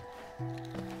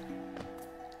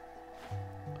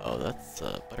 Oh, that's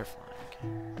a butterfly. Okay.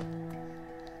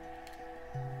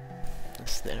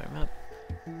 This is the map.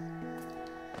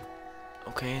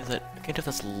 Okay, is that... I can't tell if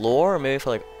that's lore, or maybe if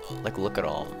I, like look at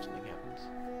all, something happens.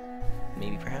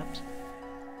 Maybe, perhaps?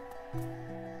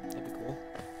 That'd be cool.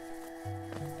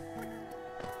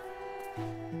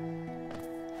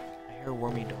 I hear a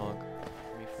wormy dog.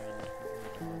 Wormy friend.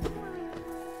 Wormy dog.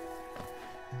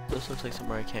 This looks like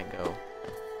somewhere I can't go.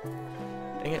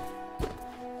 Dang it.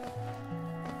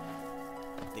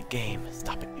 The game is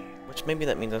stopping me. Which maybe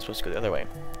that means I'm supposed to go the other way.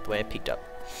 The way I peeked up.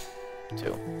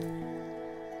 Too.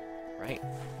 Right?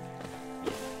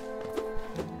 Yeah.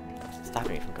 It's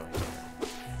stopping me from going there.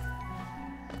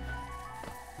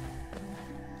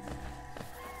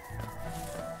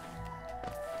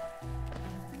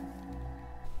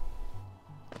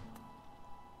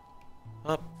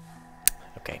 Up.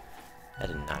 Okay. That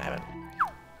did not happen.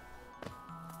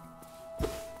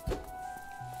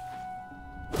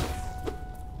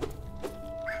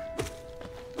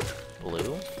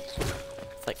 Blue?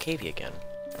 It's like cavey again.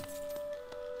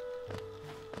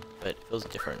 But it feels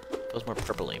different. It feels more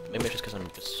purpley. Maybe it's just because I'm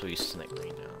just so used to that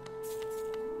green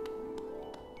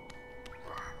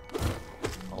now.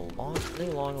 A long,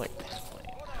 really long, like, display.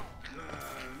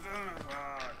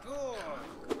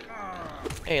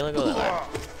 Hey, look at that.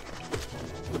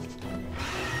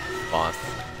 Boss.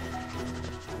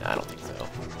 Nah, I don't think so.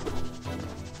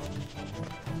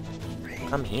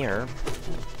 I'm here.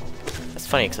 That's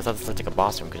funny, because I thought this looked like a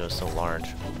boss room because it was so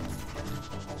large.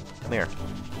 Come here.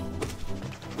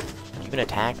 You been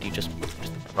attacked? You just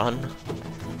run?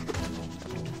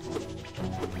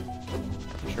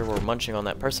 I'm sure we're munching on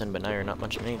that person, but now you're not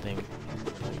munching anything.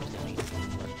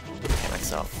 Okay,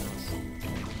 myself.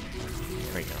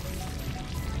 There we go.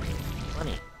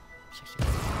 Money. 60.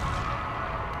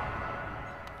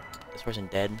 This person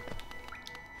dead?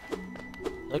 They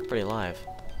look pretty alive.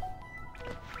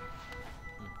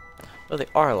 Oh, they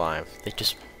are alive. They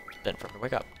just bent forever.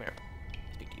 Wake up. Come here.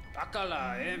 Speak to you.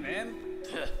 Bacala, man?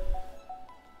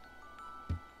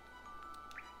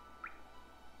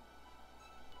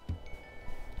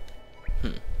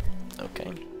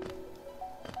 Okay.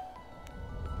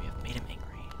 We have made him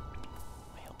angry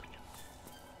by helping him.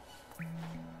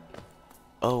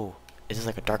 Oh, is this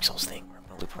like a Dark Souls thing where I'm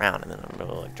gonna loop around and then I'm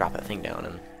gonna like drop that thing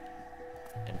down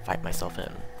and fight myself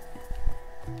in?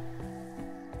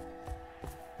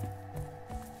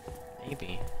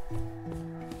 Maybe.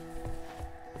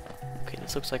 Okay,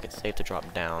 this looks like it's safe to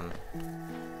drop down.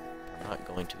 I'm not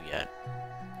going to yet.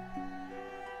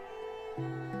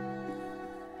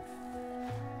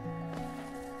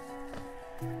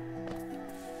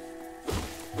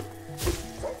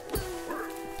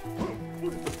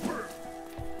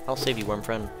 I'll save you, worm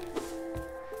friend.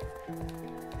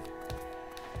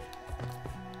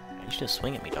 You should just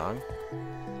swing at me, dog.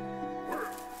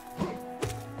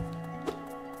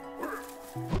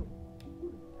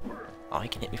 Oh, he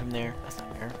can hit me from there? That's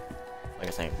not fair. Like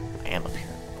I say, I am up here.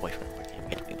 Away from him. He can't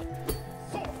get to me,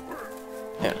 but...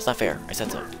 Yeah, it's not fair. I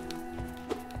said so.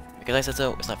 Because I said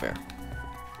so, it's not fair.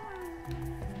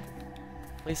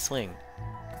 Please swing.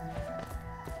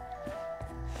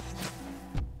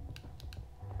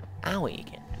 Owie, you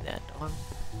can't do that, dog.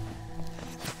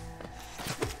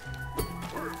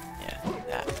 Yeah,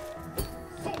 that.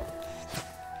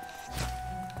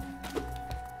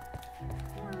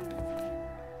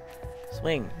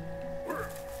 Swing.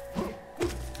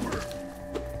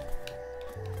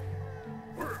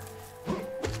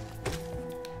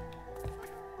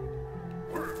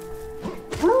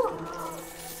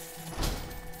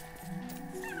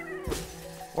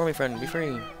 Wormy friend, be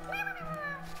free.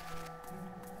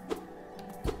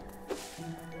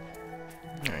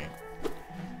 Alright.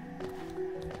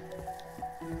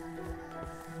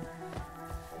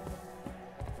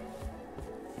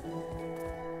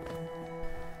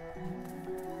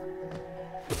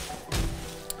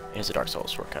 Here's a Dark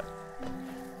Souls shortcut.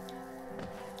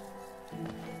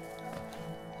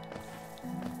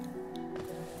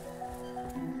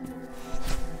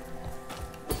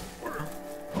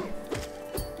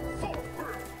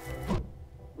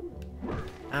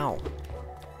 Ow.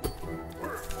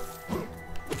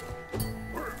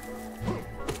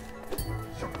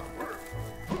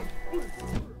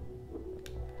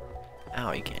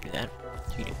 Ow, you can't do that.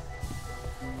 You do.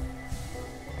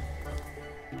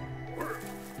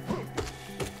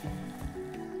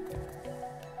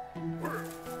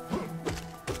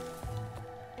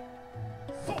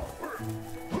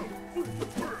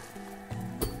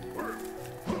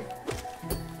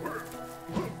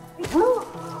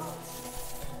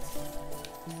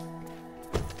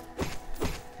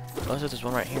 Oh, so there's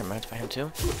one right here. Am I have to find him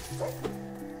too?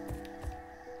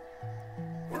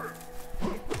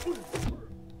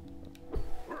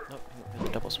 Nope, there's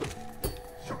a double swing.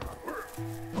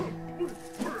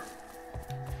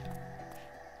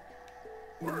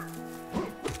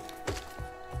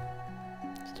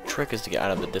 trick is to get out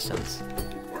of the distance,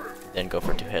 then go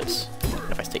for 2 hits.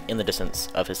 And if I stay in the distance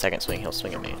of his second swing, he'll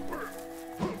swing at me.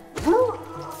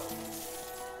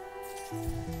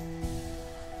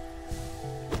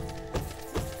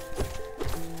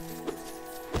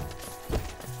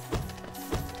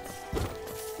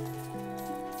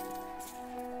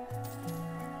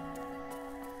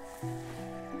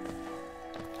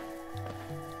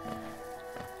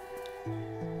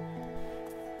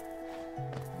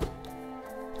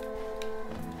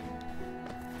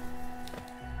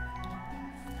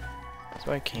 That's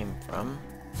where I came from.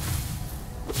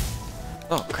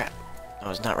 Oh crap. I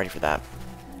was not ready for that.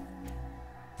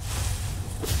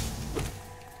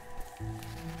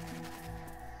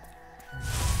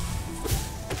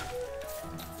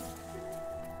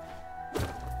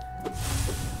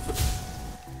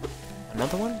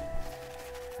 Another one?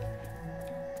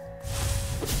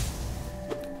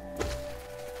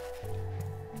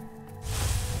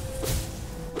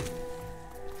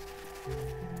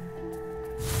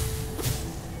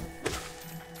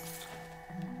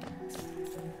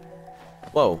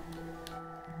 Whoa.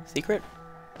 Secret?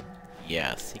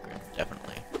 Yeah, secret,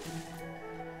 definitely.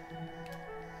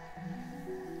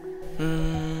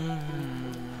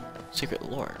 Secret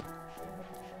lore.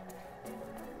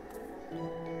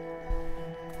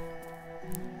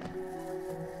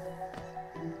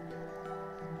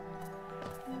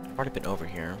 I've already been over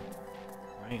here,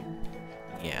 right?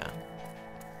 Yeah.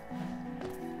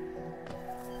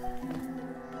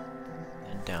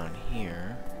 And down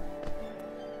here.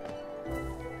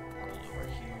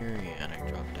 Yeah, and I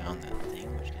dropped down that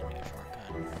thing, which gives me a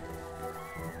shortcut.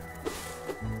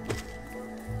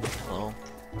 Hello.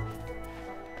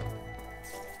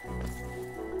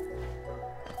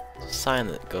 There's a sign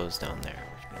that goes down there,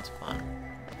 which means fun.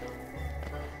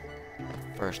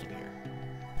 First in here.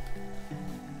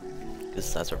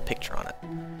 This has our picture on it,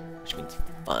 which means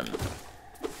fun.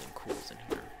 Something cool's in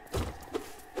here.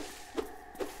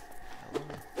 Hello.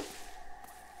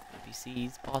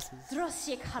 NPCs, bosses. Oh,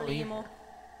 yeah.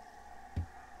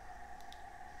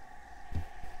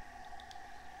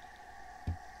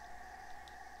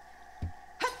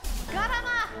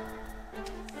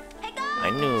 I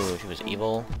knew she was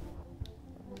evil.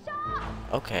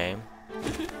 Okay.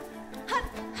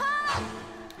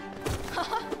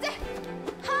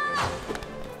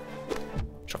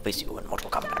 She'll face you in Mortal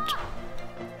Kombat.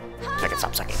 I can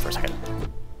stop sucking for a second.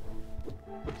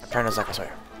 I'm trying to suck, I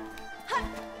swear.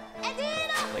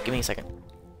 Wait, give me a second.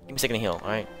 Give me a second to heal,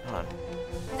 alright? Hold on.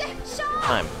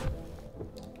 Time.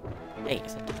 Hey,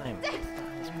 it's time.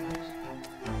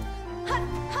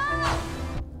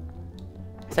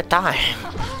 It's a time!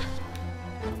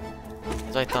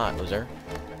 As I thought, loser.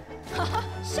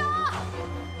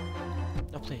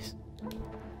 No, please.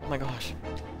 Oh my gosh.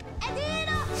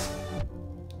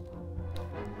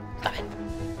 Die.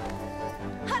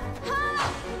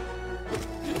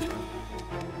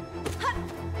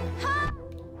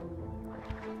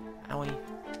 Owie.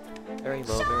 Very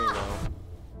low, very low.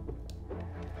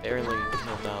 Barely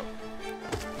healed out.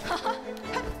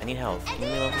 I need health. Can you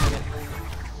give me level again?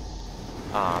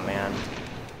 Aw, man.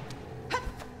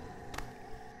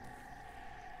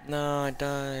 No, I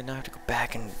died. Now I have to go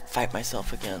back and fight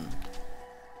myself again.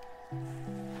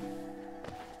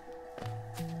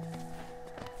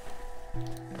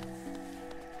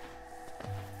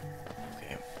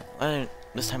 Okay.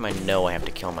 This time I know I have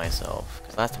to kill myself.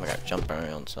 Because last time I got jumped by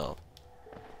my own self.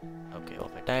 Okay, well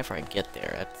if I die before I get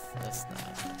there, that's not...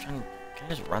 I'm trying... Can I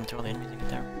just run through all the enemies and get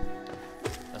there?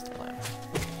 That's the plan.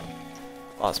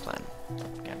 Boss plan.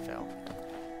 Can't fail.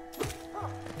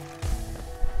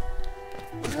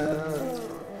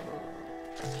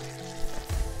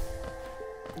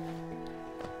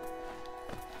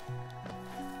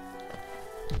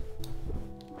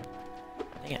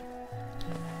 Dang it.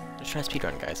 Just trying to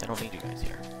speedrun, guys. I don't need you guys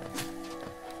here.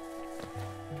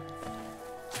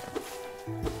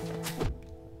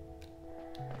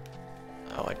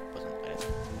 Oh, I didn't.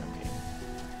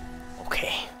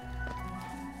 Okay.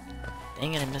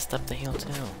 Dang it, I messed up the heal too.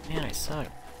 Man, I suck.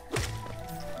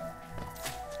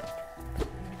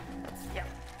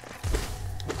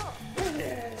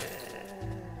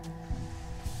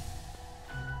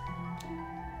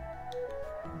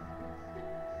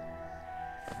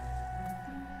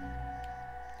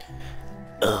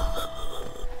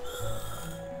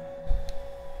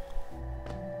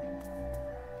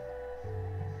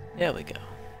 There we go.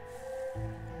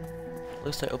 At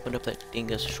least I opened up that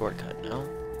dingus shortcut now.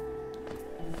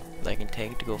 That I can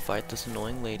take to go fight this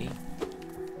annoying lady.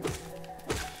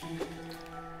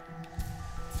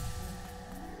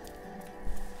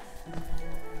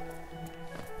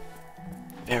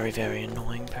 Very very, very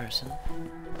annoying person.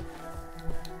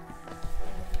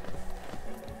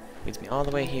 Leads me all the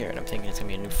way here, and I'm thinking it's gonna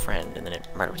be a new friend, and then it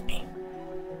murders me.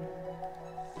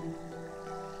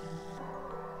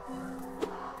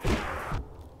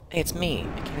 Hey, it's me!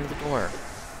 I came to the door.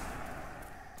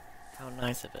 How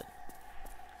nice of it.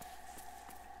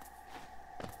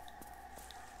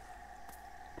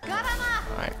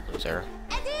 Alright, loser.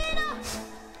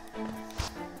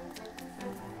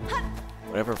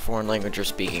 Whatever foreign language you're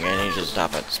speaking, I need you to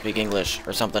stop it. Speak English,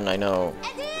 or something I know.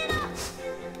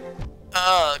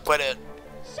 Quit it!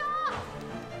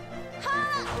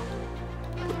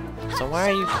 So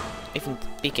why are you even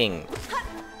speaking?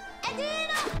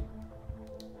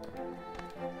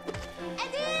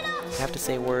 You have to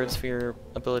say words for your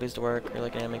abilities to work. You're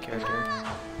like an anime character.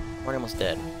 We're almost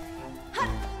dead.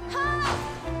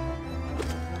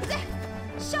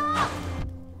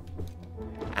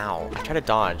 Ow. I try to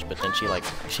dodge, but then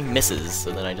she misses,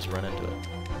 so then I just run into it.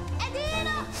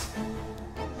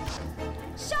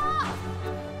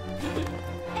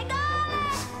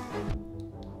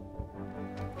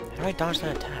 How do I dodge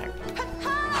that attack?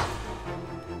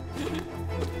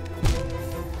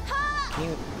 Can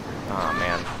you... Aw,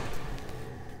 man.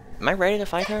 Am I ready to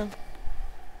fight her?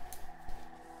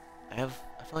 I feel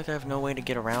like I have no way to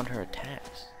get around her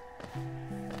attacks.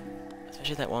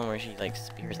 Especially that one where she, like,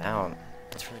 spears out.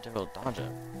 It's really difficult to dodge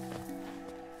it.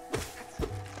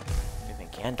 I even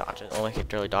can dodge it. The only way I can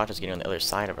really dodge is getting on the other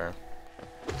side of her.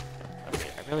 Okay,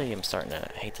 I really am starting to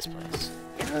hate this place.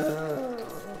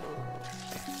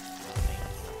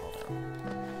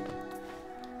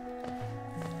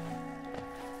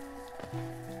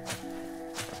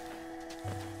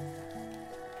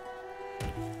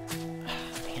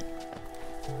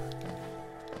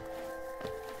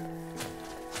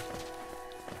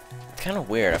 It's kind of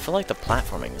weird. I feel like the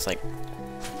platforming is like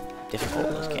difficult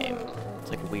in this game.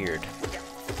 It's like weird.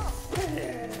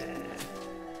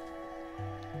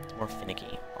 It's more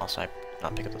finicky. Also, I did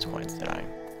not pick up those coins, did I?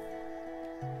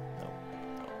 Nope.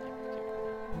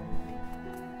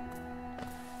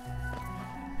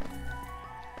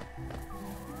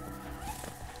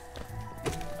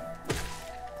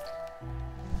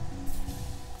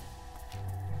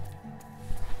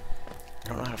 I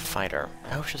don't know how to fight her.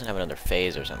 I hope she doesn't have another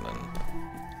phase or something.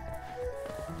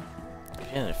 If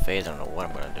she has a phase, I don't know what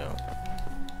I'm gonna do.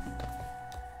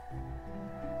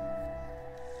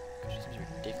 She seems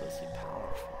ridiculously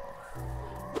powerful.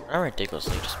 Not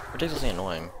ridiculously, just ridiculously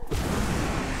annoying.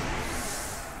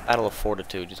 Battle of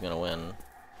Fortitude, she's gonna win.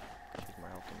 She's more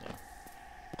health than me.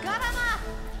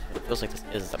 It feels like this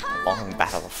is a long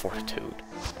Battle of Fortitude.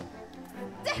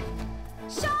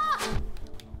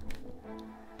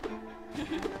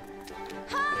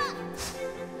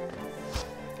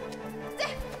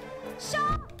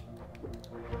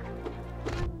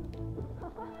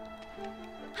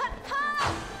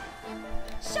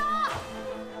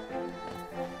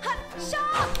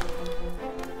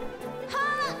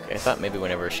 I thought maybe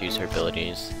whenever she used her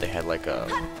abilities, they had like a,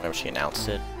 whenever she announced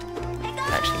it, it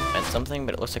actually meant something,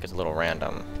 but it looks like it's a little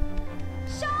random.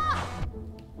 Oh,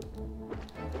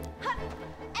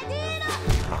 dang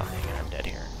it, I'm dead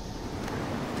here.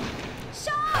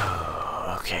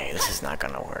 Okay, this is not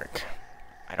gonna work.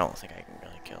 I don't think I can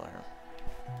really kill her.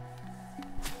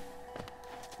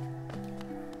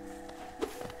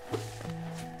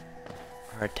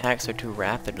 Her attacks are too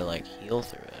rapid to like heal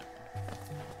through it.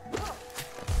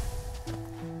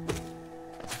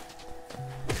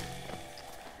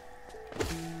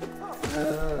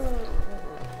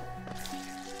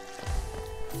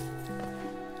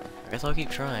 I guess I'll keep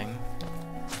trying.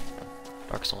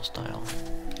 Dark Souls style.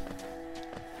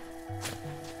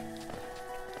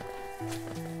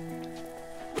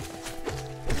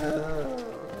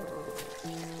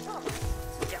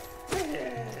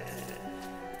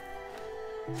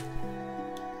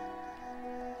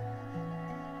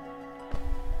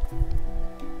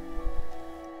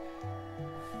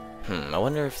 I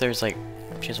wonder if there's like,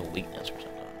 if she has a weakness or something.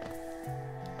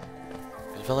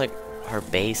 'Cause I feel like her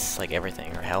base, like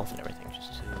everything, her health and everything is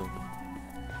just too...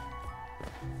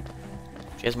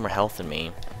 She has more health than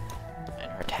me,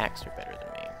 and her attacks are better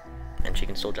than me. And she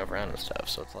can still jump around and stuff,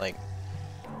 so it's like,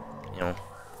 you know,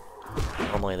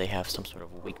 normally they have some sort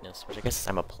of weakness, which I guess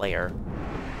I'm a player. Okay,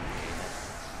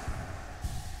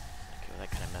 well, that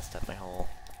kind of messed up my whole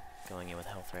going in with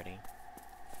health ready.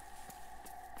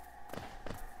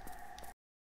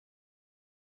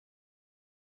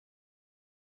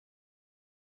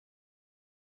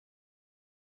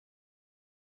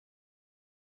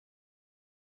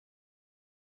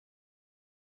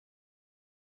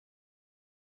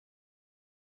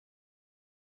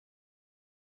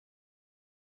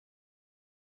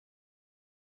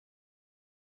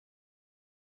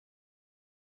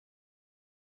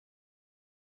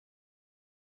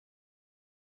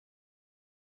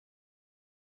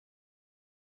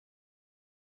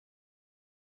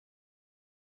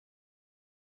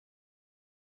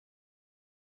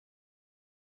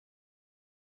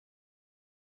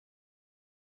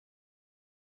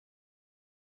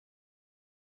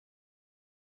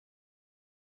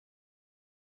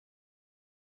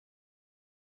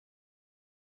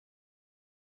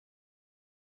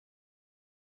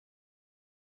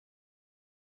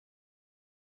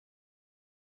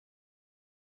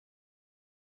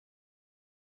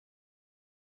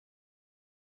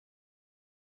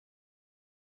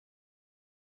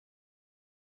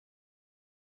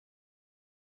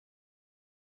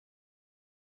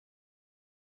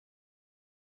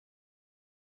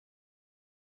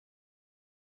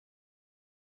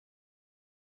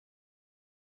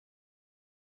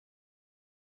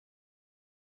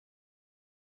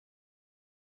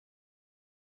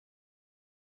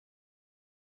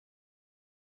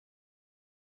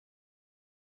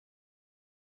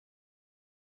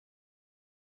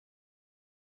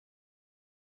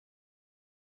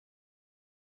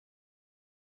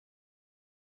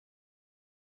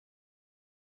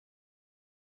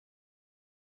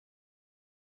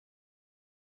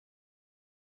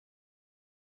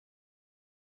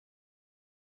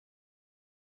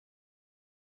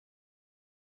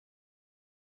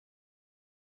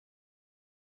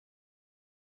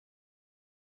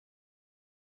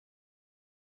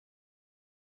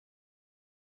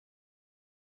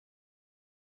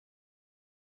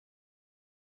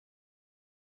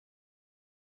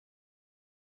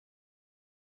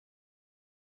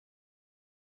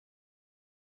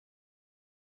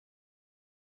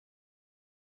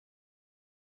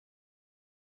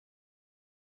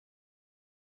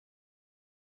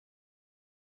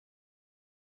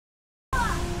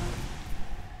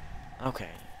 Okay,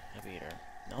 I beat her.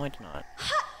 No, I did not.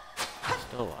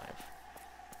 Still alive.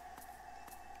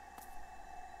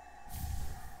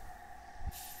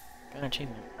 Got an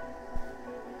achievement.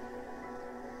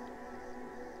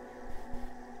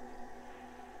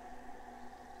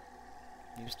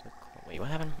 Use the cloak. Wait, what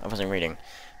happened? I wasn't reading.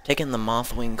 Taking the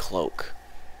Mothwing cloak.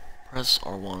 Press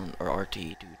R1 or RT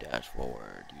to dash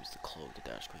forward. Use the cloak to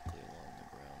dash quickly along the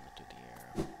ground into the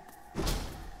air.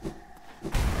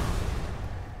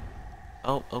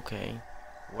 Oh, okay.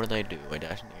 What did I do? I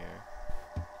dash in the air.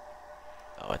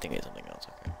 Oh, I think it's something else.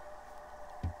 Okay.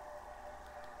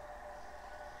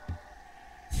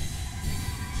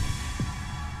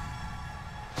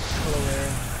 Hello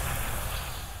there.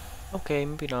 Okay,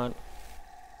 maybe not.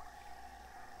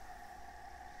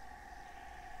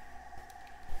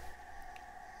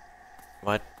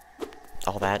 What?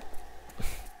 All that?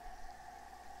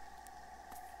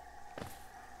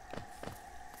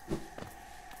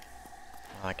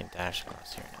 Oh, I can dash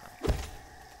across here now.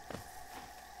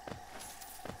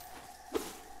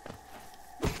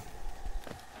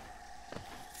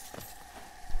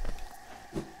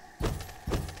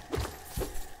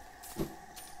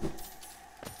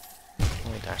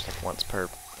 Only dash like once per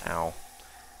ow.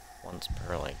 Once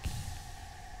per like,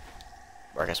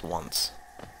 or I guess once.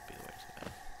 Be the way to say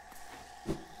that.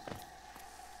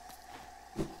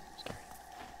 Sorry.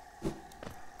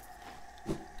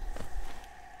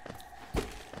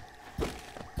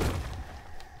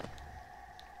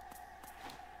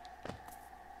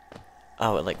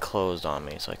 Oh, it like closed on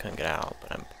me, so I couldn't get out,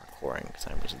 but I'm parkouring because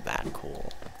I'm just that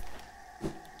cool.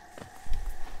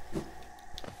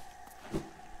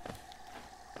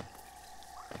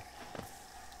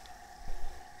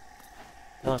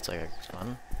 That looks like it's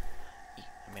fun.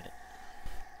 I made it.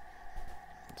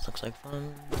 This looks like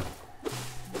fun.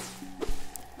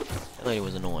 That lady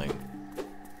was annoying.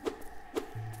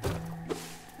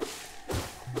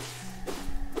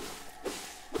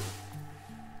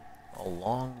 A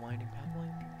long, winding pathway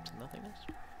to nothingness?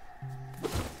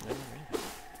 Never really.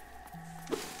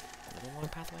 Another long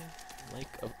pathway?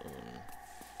 Lake of Un.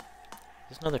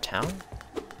 Is this another town?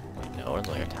 Wait, no, it's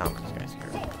like a town because this guy's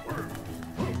here.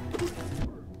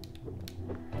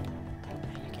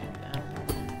 You can't do that.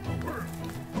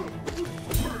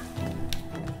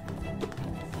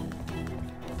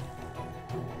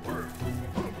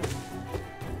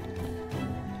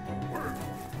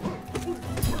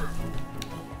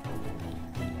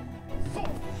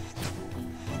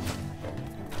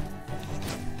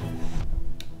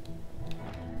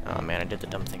 Oh man, I did the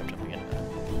dumb thing of jumping into that.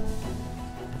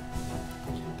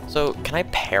 So, can I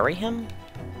parry him?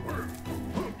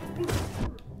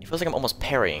 It feels like I'm almost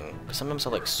parrying. Because sometimes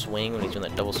I'll like swing when he's doing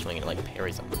that double swing and it like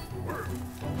parries him.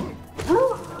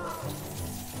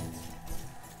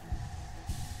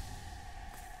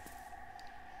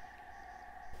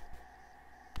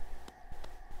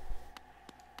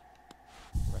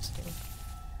 Resting?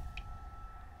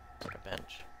 It's like a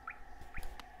bench.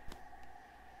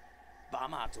 把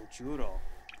马走猪肉。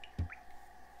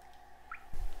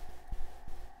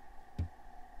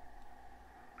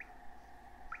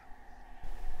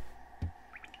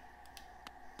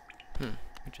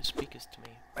 You just speakest to me.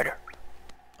 Right.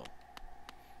 Oh.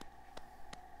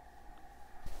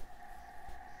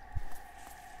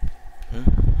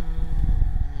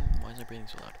 Why is my breathing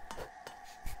so loud?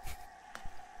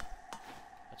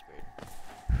 That's weird.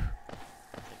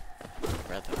 I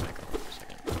grabbed that microphone for a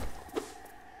second.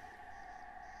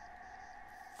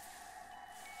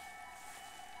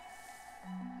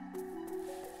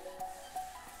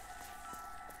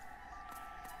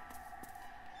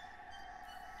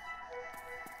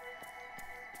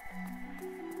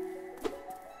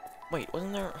 Wait,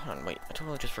 wasn't there? Hold on, wait, I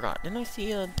totally just forgot. Didn't I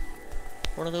see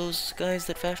one of those guys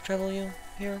that fast travel you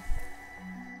here?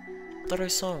 I thought I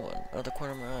saw one out of the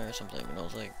corner of my eye or something, and I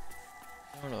was like,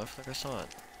 I don't know, I feel like I saw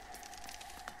it.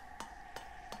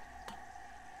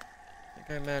 I think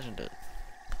I imagined it.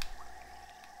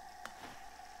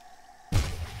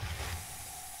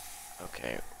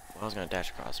 Okay, well, I was gonna dash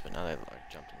across, but now that I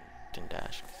jumped and didn't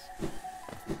dash.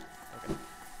 Okay.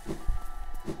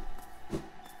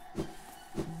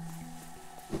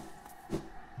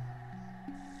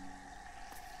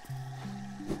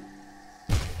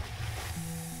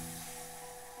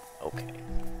 Okay.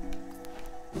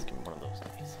 Let's give me one of those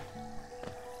days.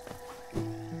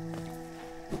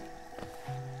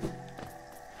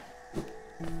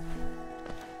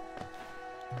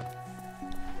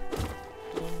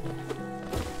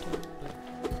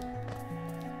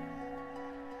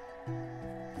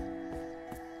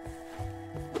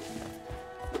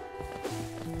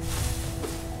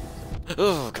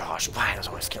 Oh gosh, why does it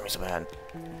always scare me so bad?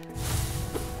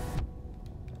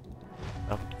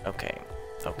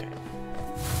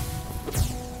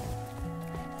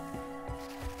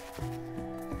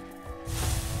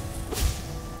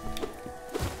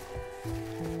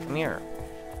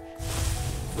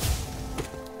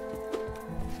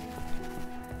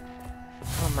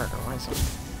 murder. Why so?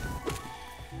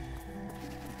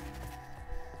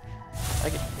 I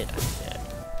get hit, I'm dead.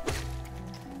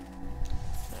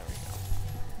 There we go.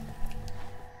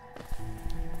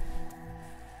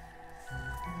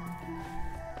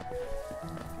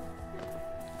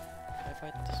 Can I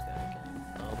fight this guy again?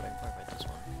 No, but I can probably fight this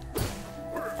one.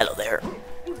 Hello there!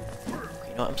 Okay,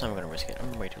 you know what? I'm sorry I'm gonna risk it.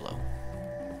 I'm way too low.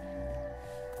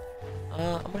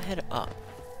 I'm gonna head up.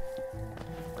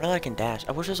 Now that I can dash,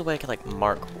 I wish there's a way I could like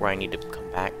mark where I need to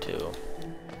come back to.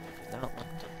 Now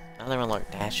that I'm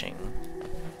unlocked dashing,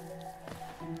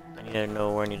 I need to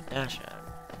know where I need to dash at.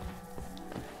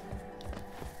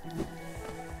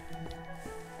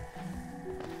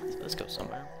 So let's go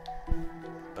somewhere.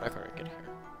 But I can already get here.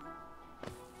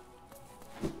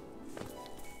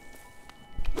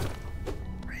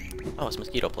 Oh, it's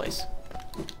Mosquito Place.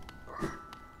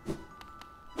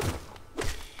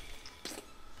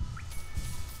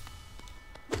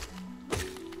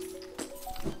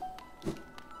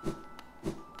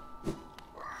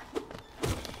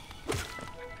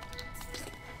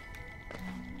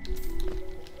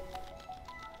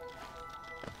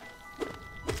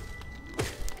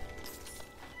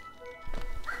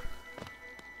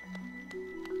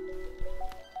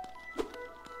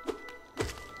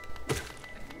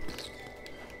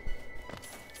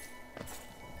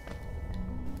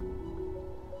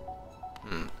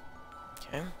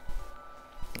 Okay.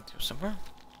 Let's go somewhere.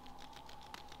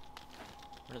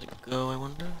 Where does it go, I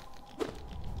wonder?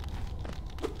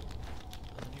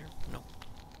 Nothing here? Nope.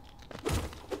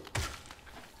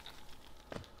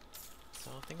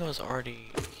 So I think I was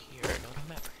already here. No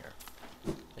map here.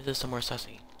 Is this somewhere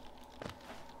sussy?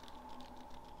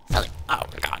 Oh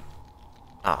my god.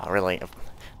 Ah, really?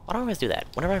 Why do I always do that?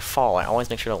 Whenever I fall, I always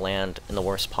make sure to land in the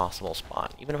worst possible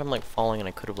spot. Even if I'm like falling and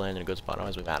I could have landed in a good spot, I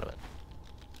always move out of it.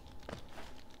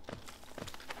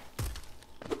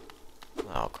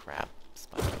 Oh crap,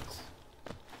 spikes.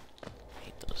 I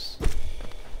hate those.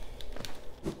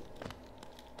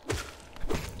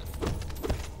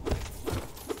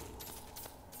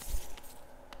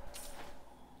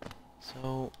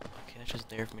 So, okay, that's just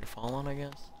there for me to fall on, I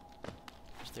guess.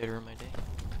 Just there to ruin my day.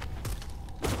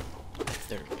 That's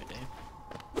there to ruin my day.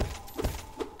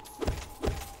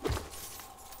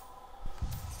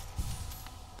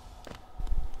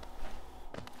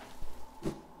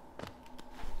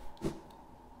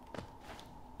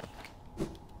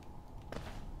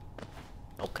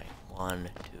 Okay, 1,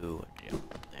 2,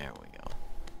 jump. There we go.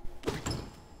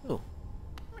 Ooh.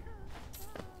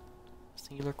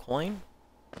 Singular coin?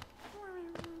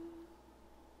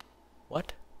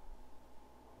 What?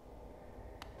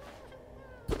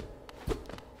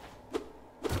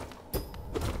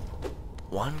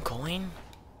 One coin?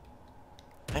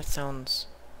 That sounds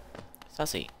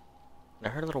sussy. I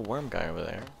heard a little worm guy over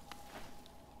there.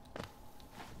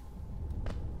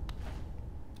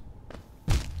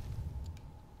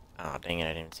 Oh, dang it,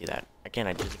 I didn't see that. Again,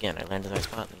 I did it again. I landed in the right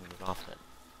spot and then moved off of it.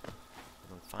 It would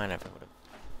have been fine if I would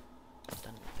have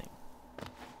done anything.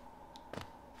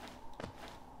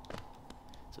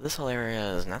 So this whole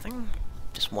area is nothing?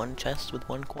 Just one chest with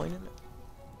one coin in it?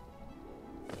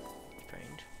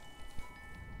 Strange.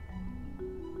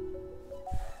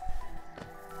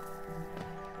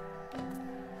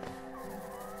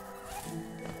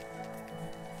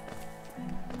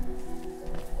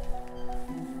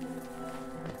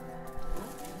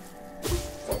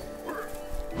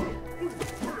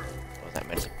 Was that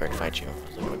meant to bird fight you? I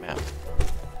was looking at the map.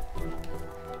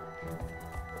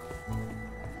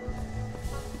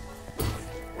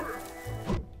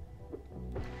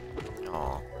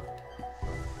 Aw.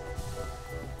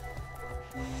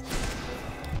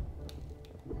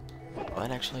 Well,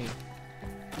 that actually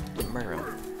didn't murder him.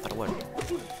 Thought it would.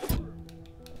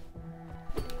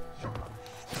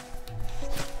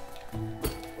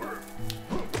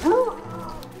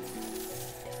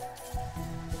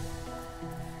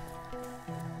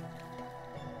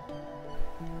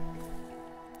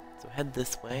 So head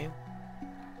this way.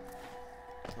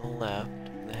 To the left,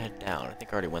 then head down. I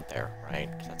think I already went there,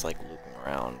 right? Because that's like looping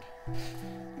around.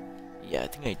 Yeah, I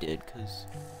think I did, because...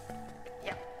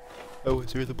 Oh,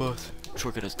 it's here the boss.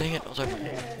 Shortcut is. Dang it! I was like... You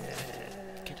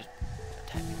can't just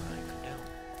attack me when I come down.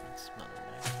 That's not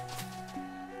nice.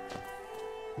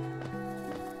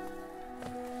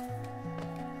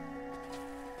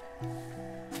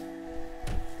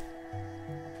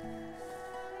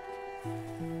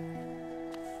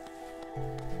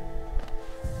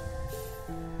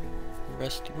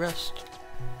 Resty rest.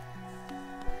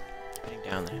 Getting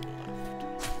down the hill left.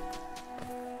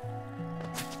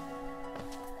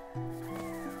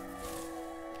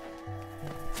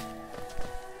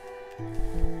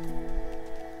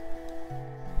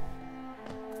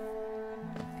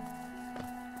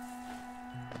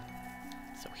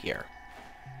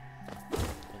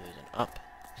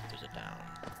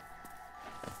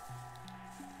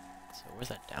 So where's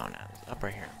that down at? Is it up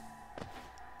right here?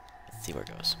 Let's see where it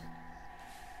goes.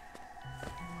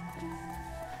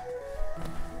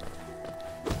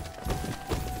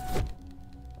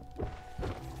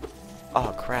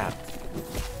 Oh crap.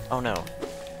 Oh no.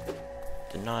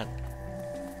 Did not.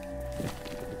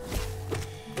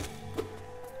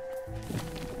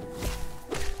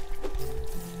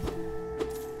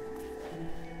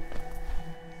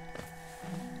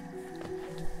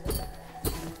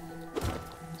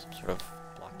 Some sort of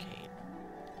blockade.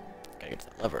 Gotta get to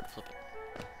that lever to flip it.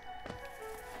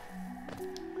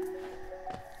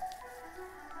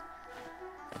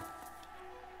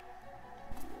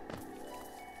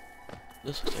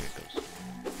 This looks like it goes.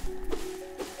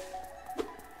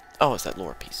 Oh, it's that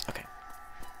lower piece. Okay.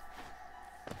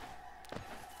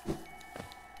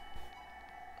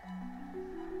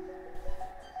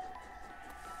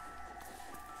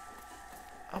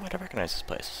 Oh, I recognize this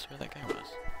place. This is where that guy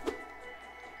was.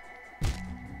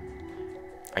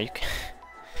 Are you?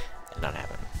 Did not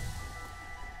happen.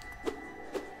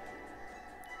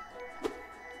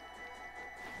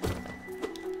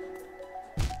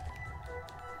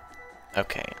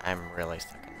 Okay, I'm really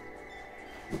stuck.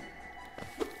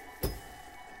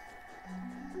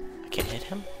 I can't hit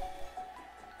him?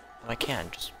 Oh, I can,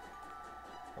 just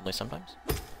only sometimes.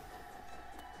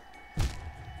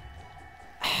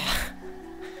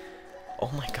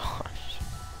 Oh my gosh.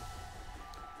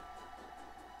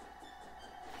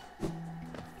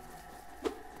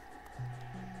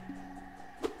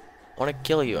 I want to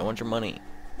kill you, I want your money.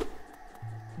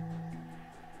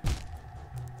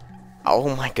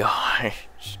 Oh my gosh.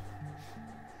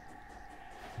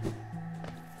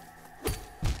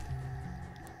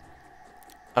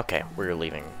 Okay, we're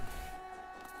leaving.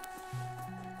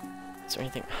 Is there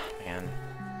anything? Oh, man.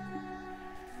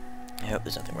 I hope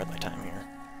there's nothing worth my time here.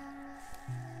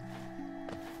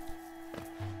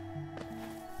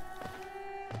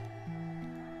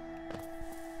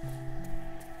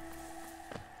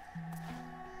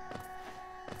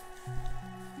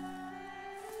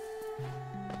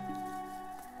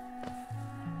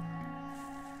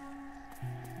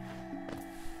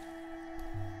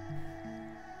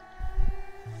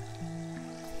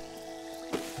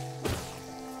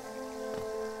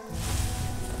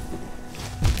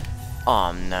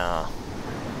 Oh no.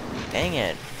 Dang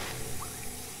it.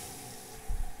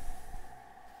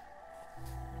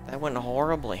 That went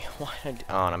horribly. Why did I do?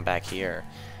 Oh, and I'm back here.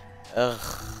 Ugh.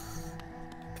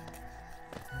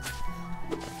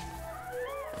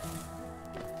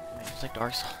 It's like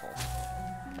Dark Souls.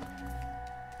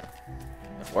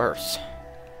 But worse.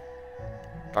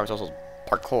 Dark Souls is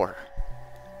parkour.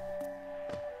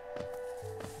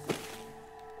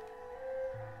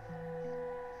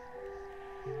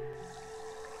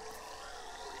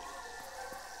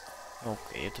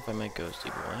 Okay, you have to find my ghosty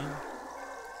boy.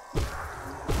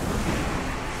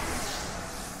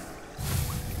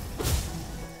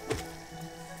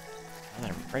 Now that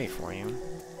I'm ready for you.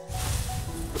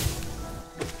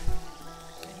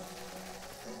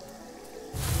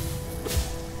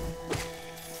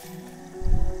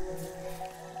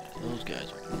 Those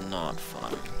guys are not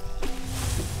fun.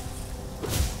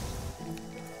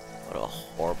 What a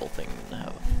horrible thing to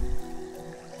have.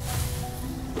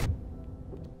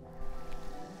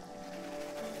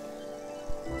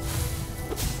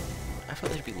 I feel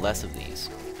there should be less of these.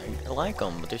 I like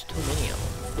them, but there's too many of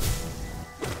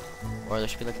them. Or there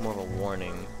should be like more of a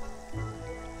warning.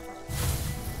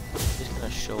 They just kind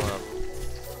of show up.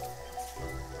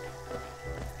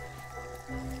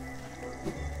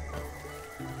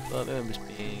 But maybe I'm just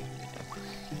being...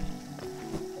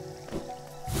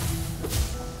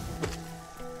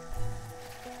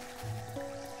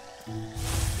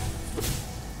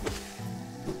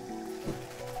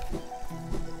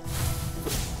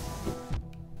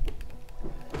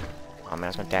 Oh man, I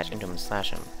was gonna dash into him and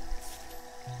slash him.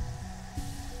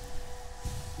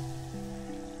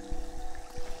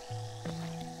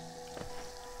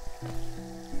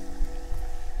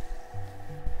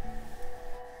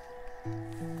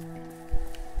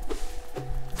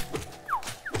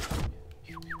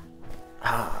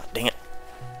 Ah, dang it.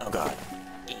 Oh god.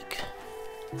 Eek.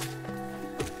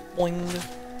 Boing.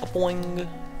 A boing.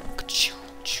 Ka-choo,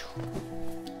 choo.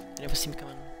 You never see me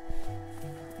coming.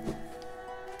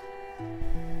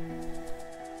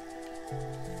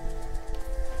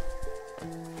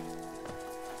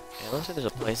 It looks like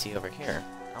there's a placey over here.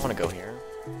 I want to go here.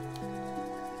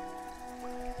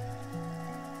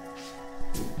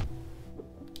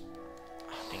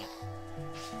 Oh, dang it.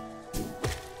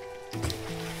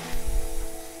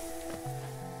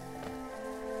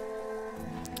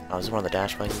 Oh, this is one of the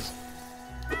dash places?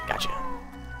 Gotcha.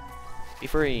 Be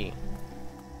free.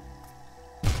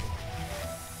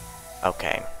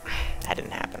 Okay. That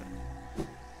didn't happen.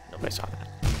 Nobody saw that.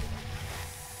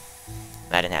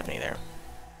 That didn't happen either.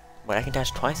 Wait, I can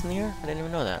dash twice in the air? I didn't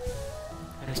even know that.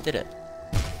 I just did it.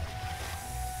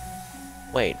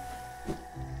 Wait.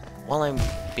 While I'm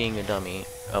being a dummy...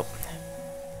 Oh.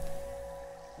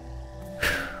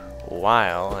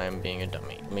 While I'm being a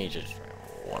dummy. Let me just try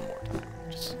one more time.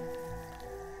 Just...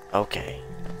 Okay.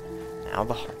 Now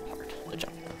the hard part. The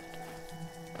jump.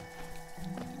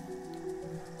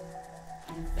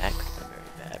 That could have been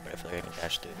very bad, but I feel like I can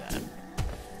dash through that.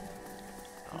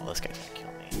 Oh, this guy's gonna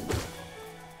kill me.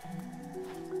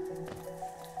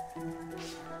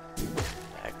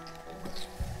 Back.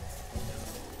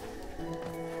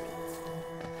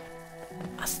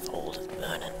 My soul is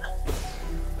burning.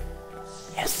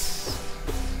 Yes.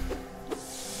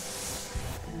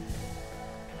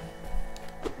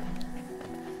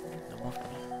 No more for me.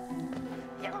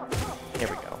 There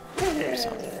we go. There's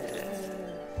something.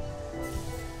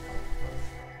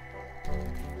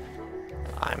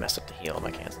 I messed up the heal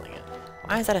by canceling it.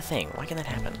 Why is that a thing? Why can that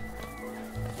happen?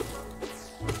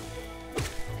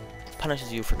 It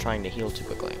punishes you for trying to heal too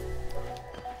quickly.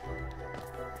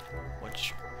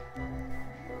 Which...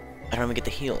 I don't even get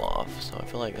the heal off, so I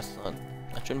feel like that's not...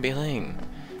 That shouldn't be a thing.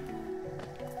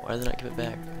 Why did they not give it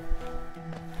back?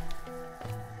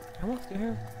 Can I walk through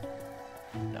here?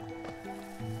 No.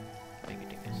 Big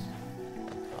dingus.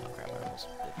 Oh crap, I almost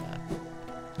did that.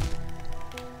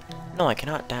 No, I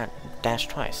cannot dash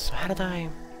twice. So how did I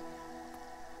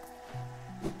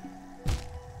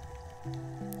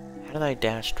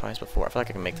dash twice before? I feel like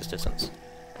I can make this distance.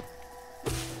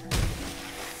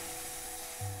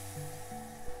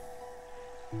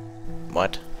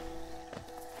 What?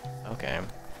 Okay.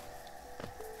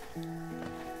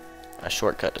 A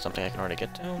shortcut to something I can already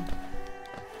get to?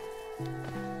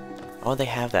 Oh, they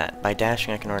have that. By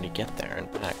dashing I can already get there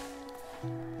and back.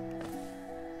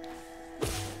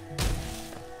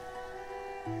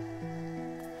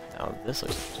 Now this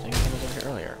looks interesting. It was over here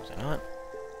earlier, was it not?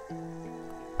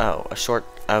 Oh, a short...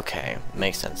 Okay,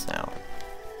 makes sense now.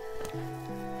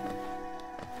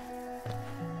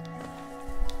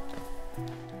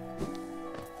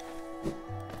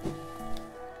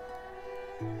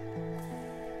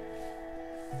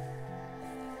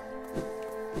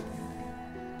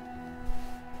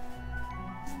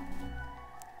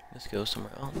 Let's go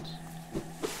somewhere else.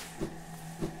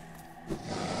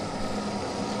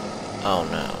 Oh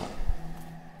no.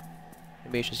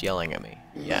 Maybe he's just yelling at me.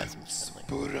 Yeah, it's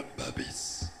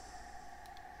friendly.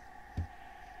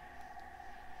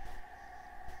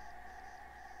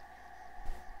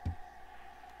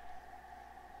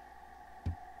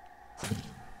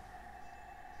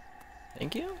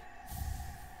 Thank you.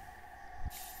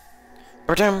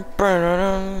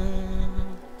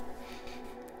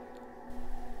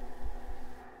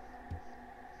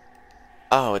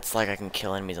 Oh, it's like I can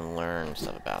kill enemies and learn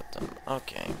stuff about them.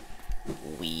 Okay.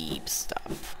 Weeb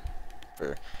stuff.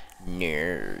 For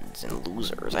nerds and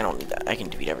losers. I don't need that. I can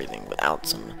defeat everything without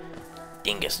some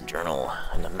dingus journal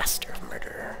and the master of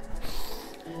murder.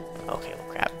 Okay, well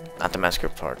crap. Not the master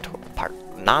of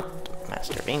not the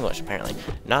master of English, apparently.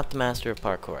 Not the master of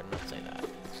parkour. I did not say that.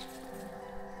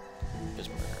 Just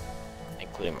murder.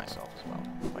 Including myself as well.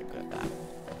 I'm quite good at that.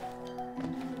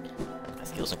 My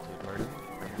skills include murder.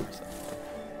 Murder myself.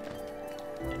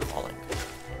 And falling.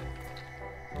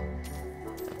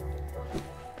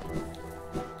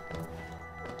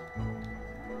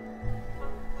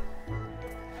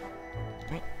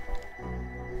 Right.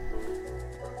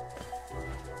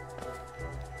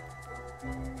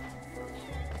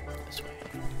 This way.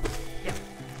 Yeah.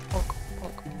 Bonk,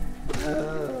 bonk.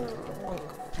 Bonk.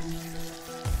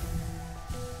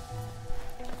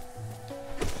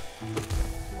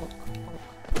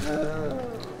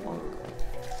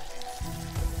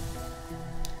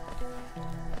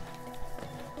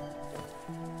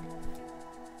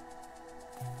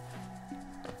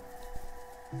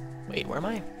 Wait, where am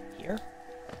I? Here?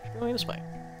 I'm going this way.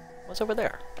 What's over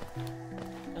there?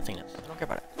 Nothingness. I don't care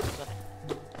about it. There's nothing.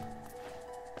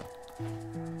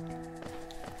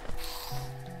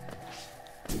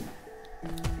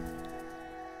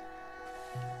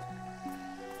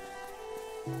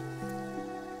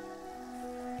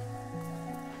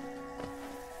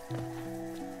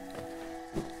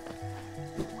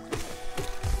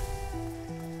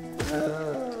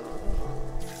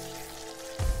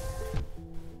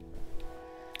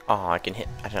 Oh, I can hit.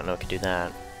 I don't know I could do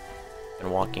that. And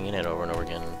walking in it over and over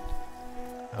again.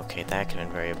 Okay, that could have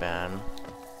been very bad.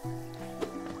 Can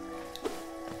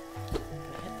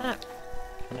I hit that?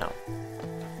 No.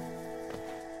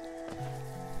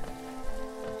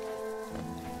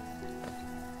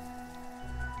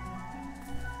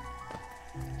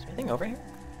 over here?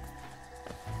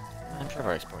 I'm sure I've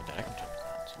already explored that. I can jump to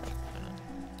that. So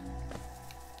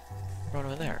run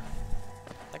over there.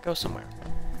 That goes somewhere.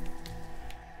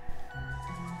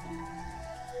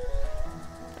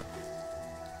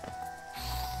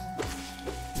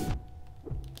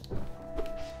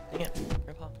 Dang it,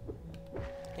 Grandpa.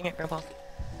 Dang it, Grandpa. There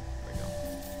we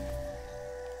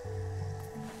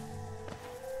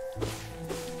go.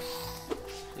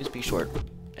 Please be short.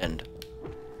 End.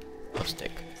 Of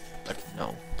stick. But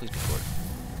no, please be short.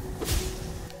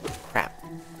 Crap.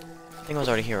 I think I was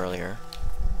already here earlier.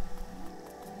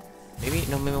 Maybe,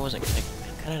 no, maybe it wasn't. I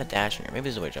kinda had a dash in here. Maybe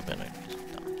there's a way to jump in. I just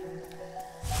dumb.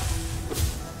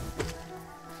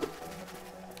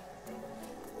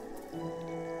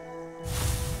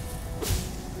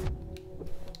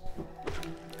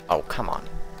 Oh, come on.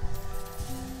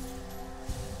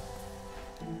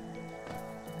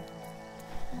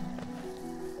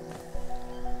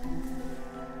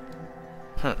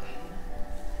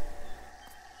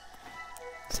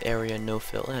 This area no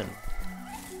fill in.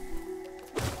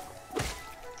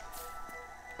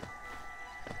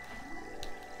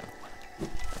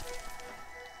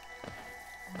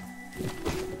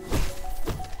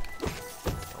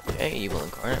 Okay, evil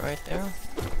incarnate right there.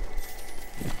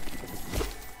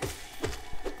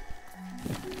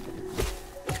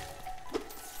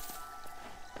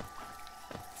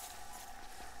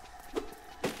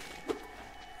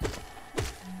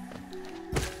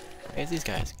 Here's these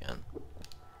guys again.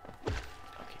 Okay,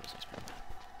 here's nice people.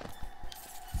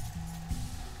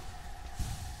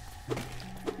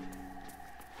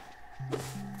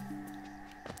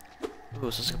 Ooh,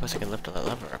 so this is a place I can lift all that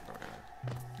lever up or whatever.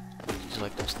 These are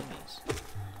like those thingies.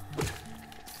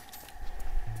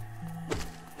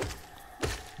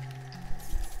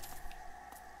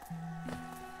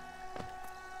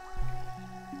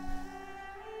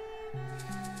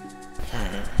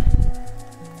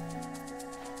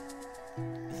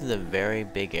 This is a very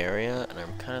big area, and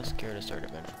I'm kind of scared to start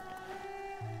adventuring.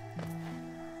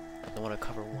 I want to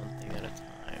cover one thing at a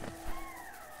time.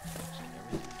 Just get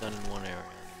everything done in one area and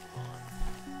move on.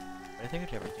 But I think I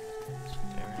did everything in this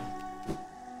area.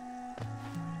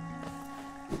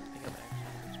 I think I'm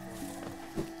actually exploring more.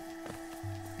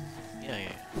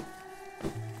 Yeah.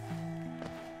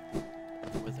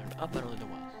 Was there an up? I don't think there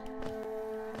was.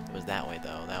 It was that way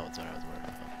though. That was what I was worried about.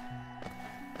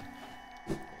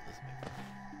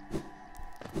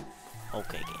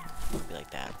 Okay, game. It'll be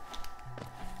like that.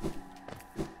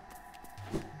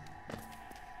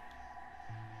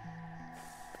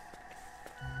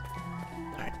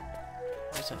 Alright.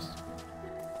 What is this?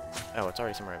 Oh, it's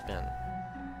already somewhere I've been.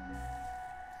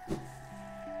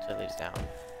 So it leads down.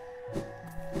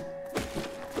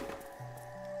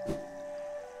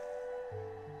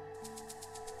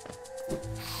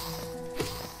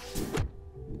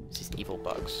 These evil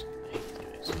bugs. I hate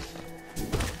these guys.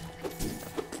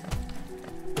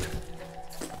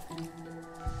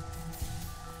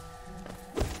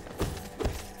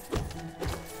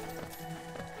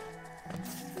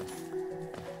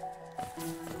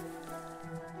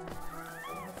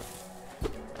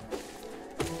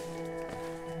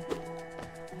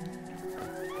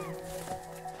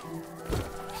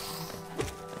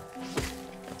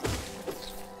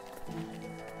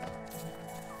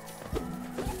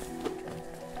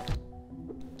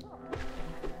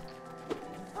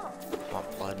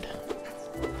 Blood.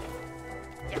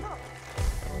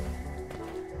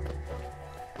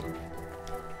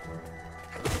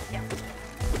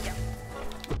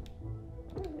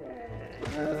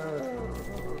 There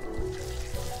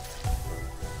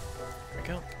we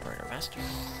go. Murder master.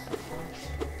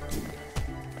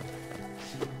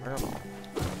 Murder them all.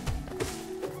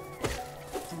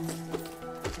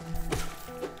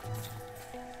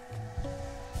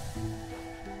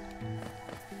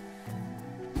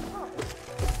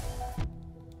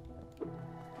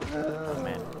 Oh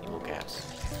man, evil gas.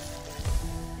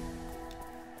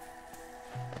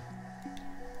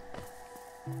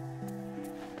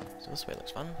 So this way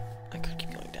looks fun. I could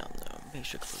keep going down though. Maybe I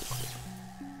should completely close it.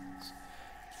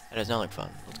 That does not look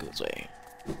fun. Let's go this way.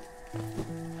 It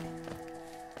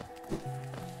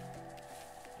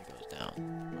goes down.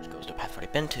 Which goes to a path I've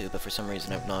already been to, but for some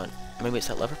reason I've not... Maybe it's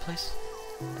that lever place?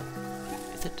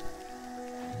 Is it?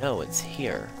 No, it's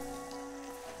here.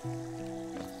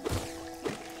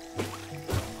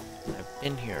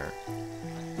 In here,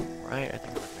 right? I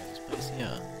think I recognize this place.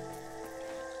 Yeah.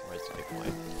 Where's the big boy?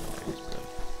 Oh, there's blue.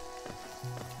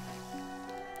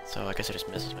 So I guess I just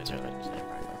missed this place earlier.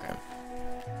 Okay.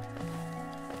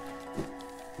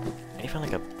 And you found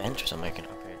like a bench or something I can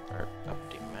upgrade or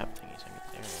update map thingies. I can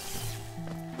there.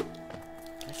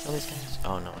 Can I kill these guys?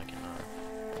 Oh no, I cannot.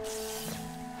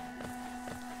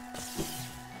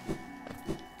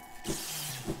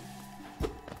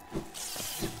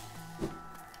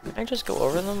 I just go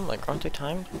over them like aren't they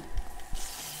timed?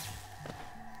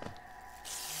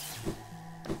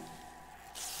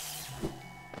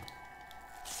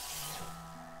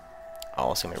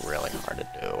 Oh, it's gonna be really hard to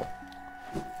do.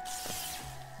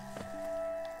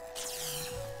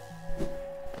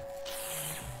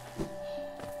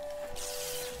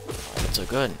 Oh, it's so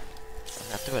good.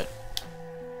 I have to do it.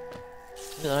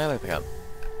 What did I pick up?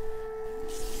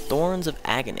 Thorns of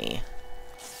Agony.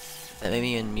 That made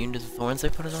me immune to the thorns they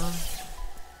put it on?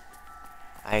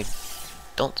 I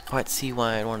don't quite see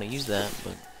why I'd want to use that,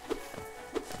 but...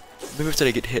 Maybe if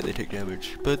I get hit, they take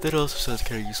damage. But that also sounds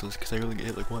kind of useless, because I only get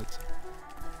hit like once.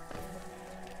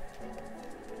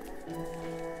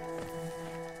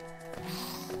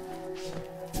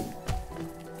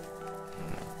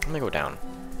 I'm gonna go down.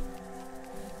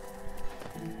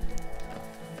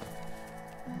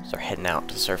 Start heading out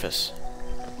to the surface.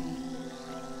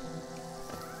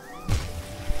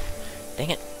 Dang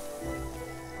it.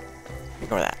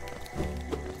 Ignore that.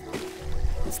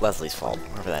 It's Leslie's fault,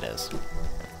 whoever that is.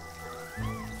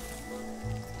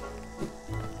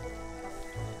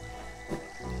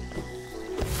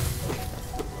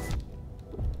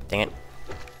 Dang it.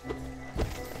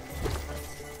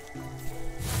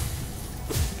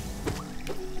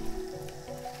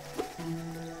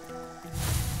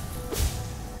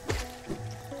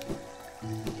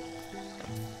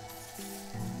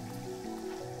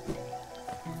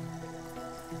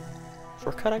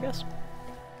 Shortcut, I guess?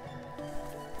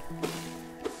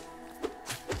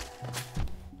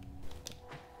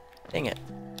 Dang it.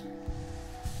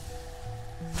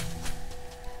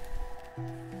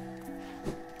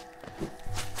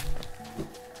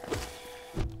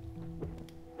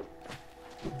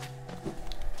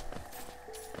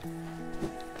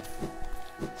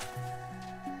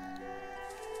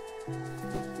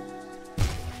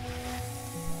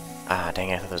 Ah, dang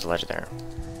it, I thought there was a ledge there.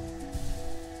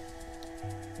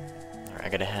 Alright, I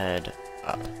gotta head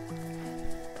up.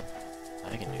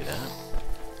 I can do that.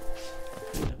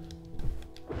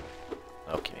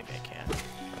 Okay, maybe I can.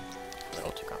 A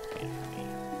little too complicated for me.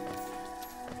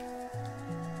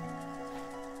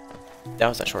 That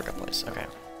was that shortcut place, okay.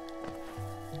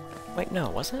 Wait, no,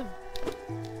 was it?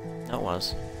 No, it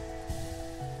was.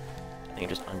 I think it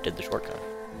just undid the shortcut.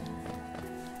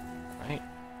 Right?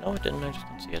 No, it didn't, I just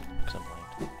couldn't see it because I'm blind.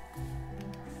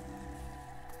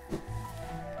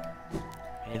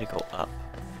 I need to go up.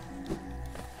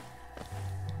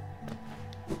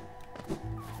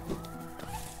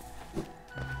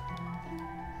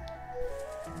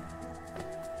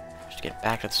 Just get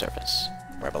back to the surface,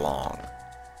 where I belong.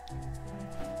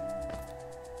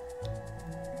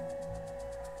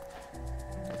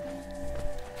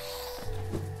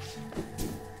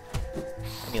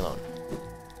 Leave me alone.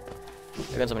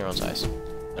 Pick on somebody your own size.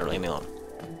 Literally, leave me alone.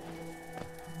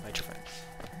 Fight your friend.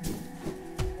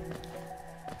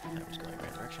 I'm just going the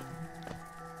right direction.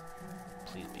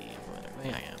 Please be going the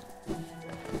way I am.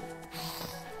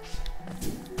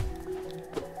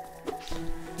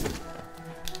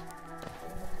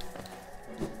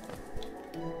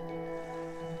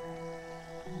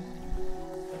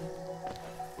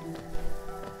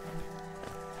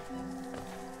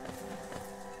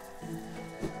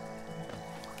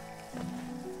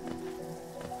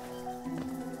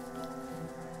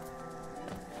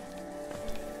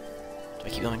 Do I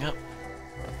keep going up?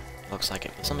 Looks like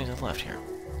it. Something to the left here.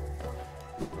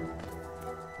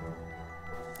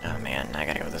 Oh man, I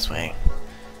gotta go this way.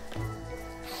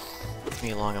 It's me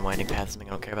a long and winding path, something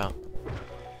I don't care about.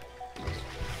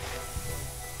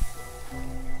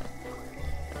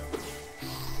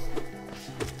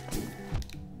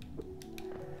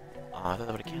 Oh, I thought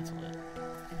that would've cancelled it.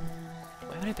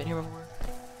 Why haven't I been here before?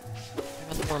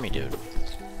 What about the wormy dude?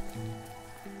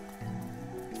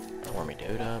 The wormy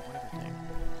dude, whatever thing.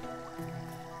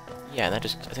 Yeah, that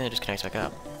just, I think that just connects back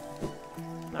up.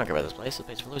 I don't care about this place, this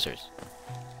place is for losers.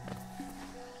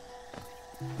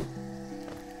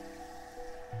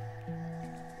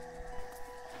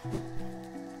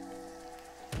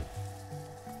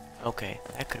 Okay,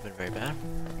 that could have been very bad.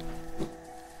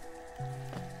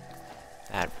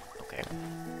 That, okay.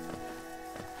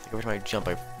 Every time I jump,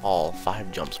 I fall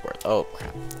 5 jumps worth. Oh,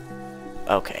 crap.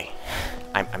 Okay.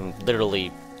 I'm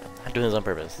literally not doing this on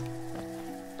purpose.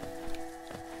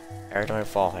 Every time I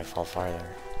fall farther.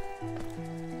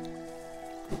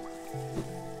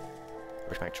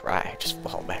 Every time I try, I just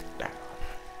fall back down.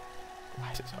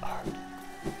 Why is it so hard?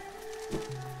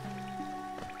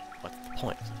 What's the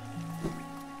point?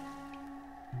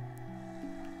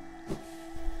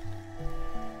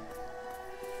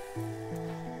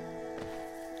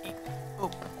 Oh,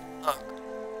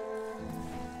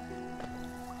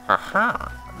 haha.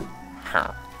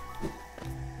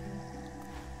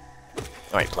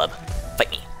 Alright, pleb. Fight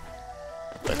me.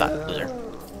 What I thought, loser.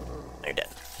 Now you're dead.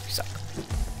 You suck.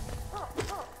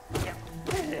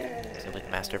 Simply the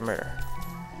master of murder.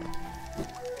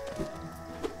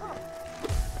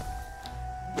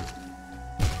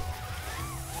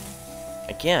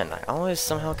 Again, I always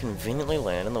somehow conveniently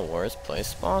land in the worst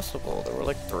place possible. There were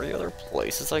like 3 other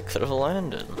places I could have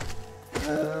landed. I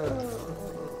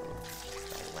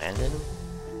landed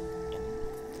in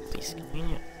the least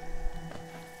convenient.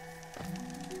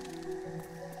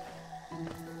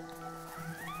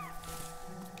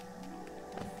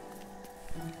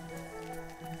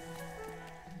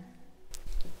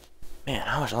 Man,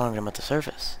 how much longer am I at the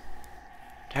surface?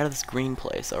 Tired of this green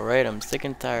place, alright? I'm sick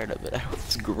and tired of it.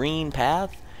 This green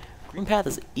path? Green path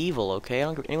is evil, okay? I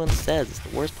don't care what anyone says. It's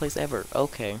the worst place ever.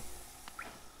 Okay.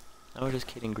 I was just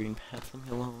kidding, green path. Leave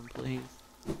me alone, please.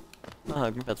 Ah,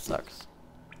 green path sucks.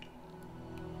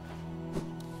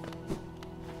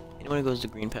 Anyone who goes to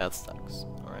green path sucks,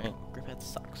 alright? Green path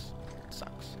sucks. It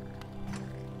sucks.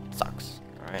 It sucks.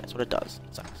 Alright, that's what it does.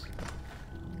 It sucks.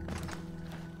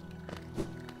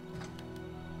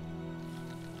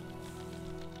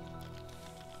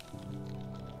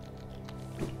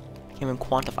 Can't even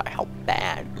quantify how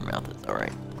bad green mouth is.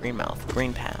 Alright, green mouth,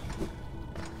 green path.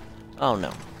 Oh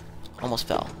no. Almost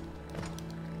fell.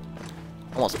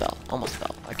 Almost fell. Almost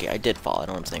fell. Okay, I did fall. I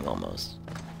know what I'm saying almost.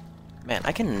 Man,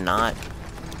 I cannot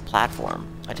platform.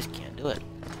 I just can't do it.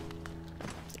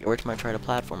 Every time I try to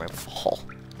platform, I fall.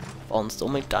 I've fallen so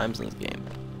many times in this game.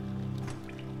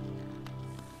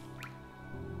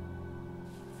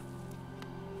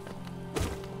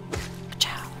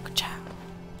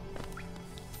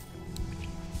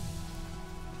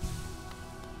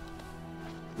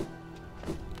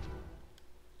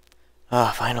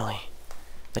 Ah, finally.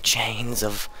 The chains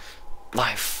of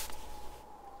life.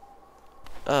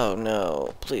 Oh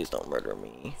no, please don't murder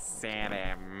me.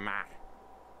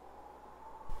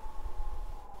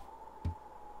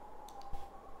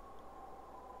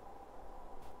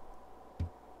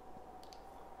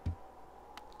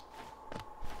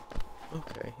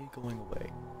 Okay, he's going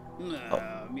away.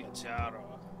 Nah, mio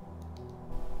caro.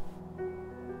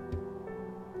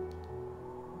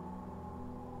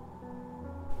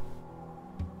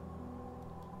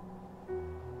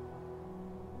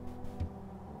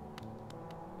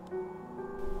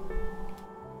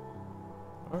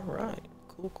 Alright,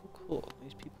 cool.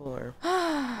 These people are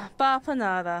Papa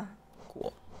nada.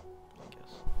 cool, I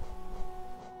guess.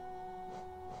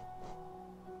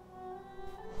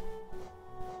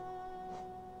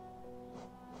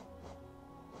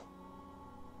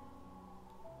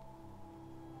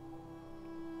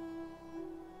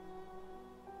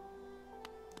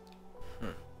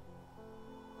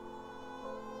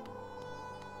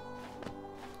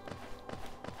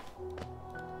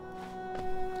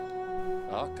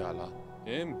 Akala,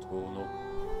 tono.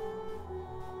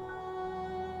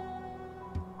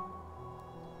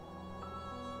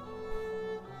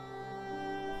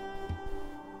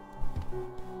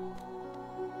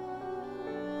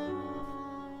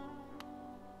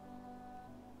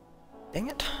 Dang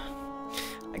it.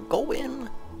 I go in.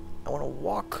 I want to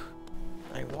walk.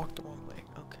 I walked the wrong way.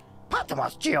 Okay.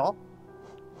 Patamas, Gio.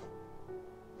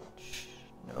 Shh.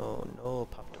 No,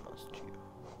 Poptimus, Gio.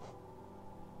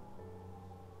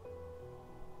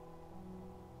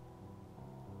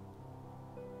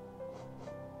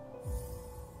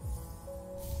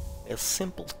 A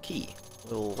simple key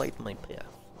will light my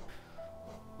path.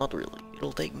 Not really.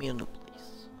 It'll take me a new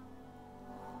place.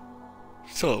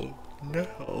 So,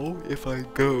 now, if I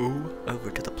go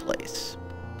over to the place,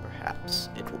 perhaps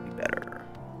it will be better.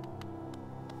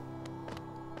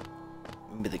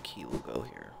 Maybe the key will go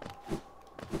here.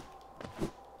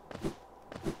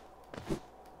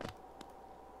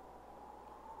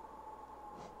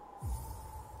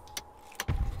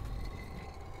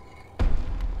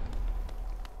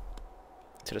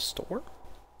 Is it a store?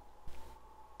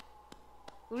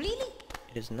 Really?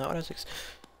 It is not as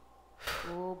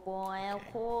Oh boy, oh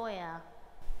boy.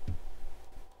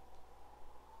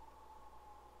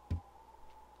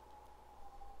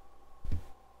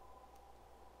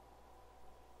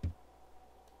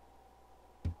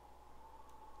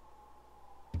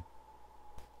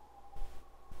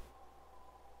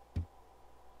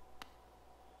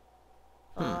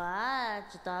 Oh,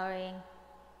 darling.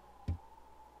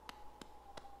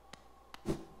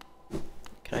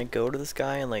 Can I go to this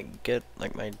guy and like get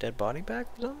like my dead body back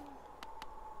or something?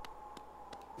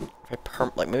 If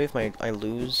I maybe if I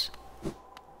lose,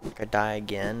 like I die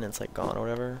again, it's like gone or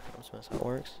whatever. I'm assuming that's how it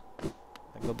works.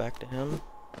 I go back to him.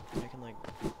 I can like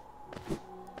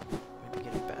maybe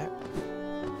get it back.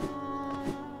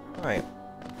 All right,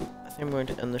 I think I'm going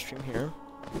to end the stream here.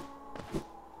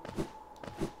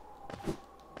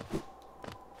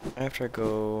 After I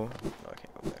go... No, I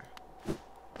can't go there.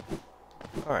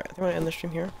 Alright, I think I'm going to end the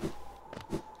stream here.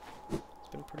 It's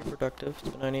been pretty productive. It's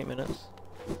been 98 minutes.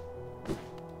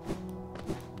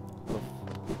 Of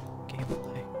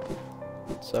gameplay.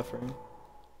 Suffering.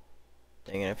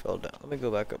 Dang it, I fell down. Let me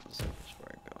go back up the stairs before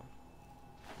I go.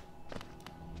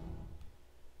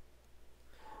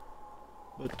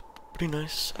 But, pretty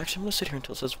nice. Actually, I'm gonna sit here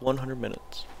until it says 100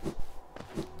 minutes.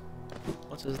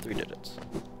 Once it says 3 digits.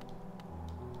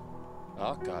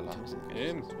 Akala.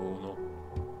 Em tono.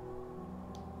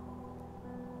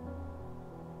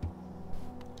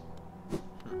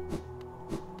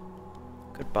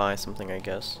 Goodbye, something, I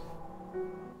guess.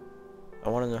 I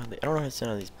want to know how I don't know how to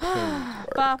sound these pins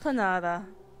work. Papa nada.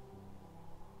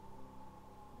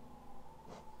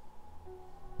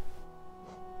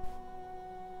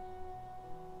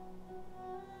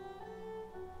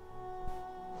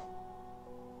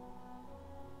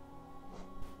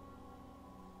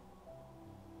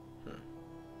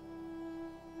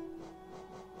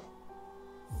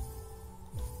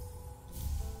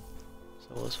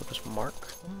 So let's just mark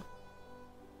them.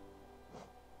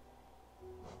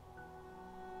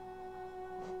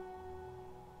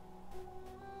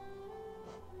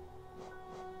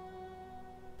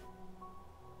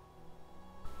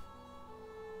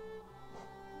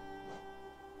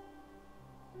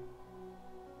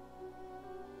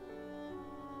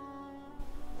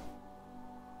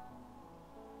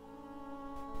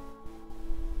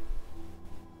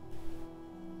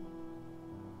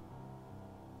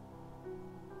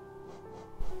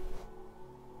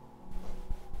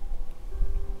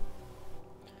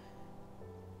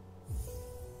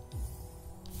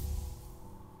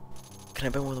 Can I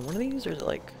buy more than one of these, or is it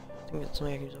like, I think it's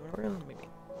something I can use over again? Maybe.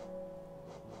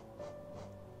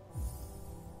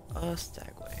 A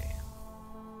stagway.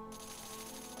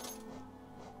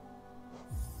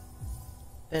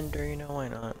 Vendor, you know, why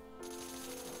not?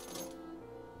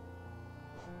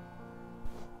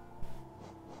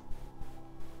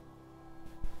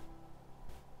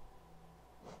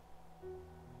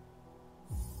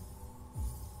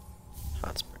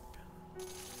 Hot spring pen.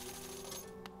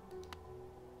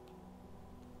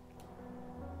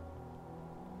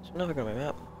 So now I go to my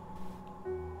map.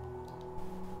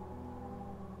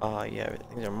 Yeah,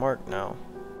 things are marked now.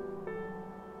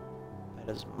 That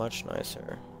is much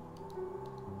nicer.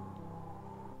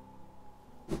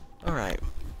 Alright.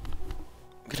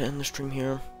 Gonna end the stream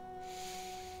here.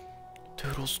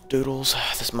 Doodles.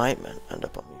 This might end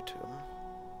up on YouTube.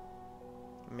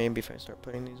 Maybe if I start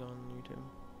putting these on YouTube.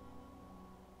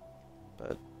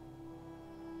 But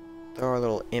they are a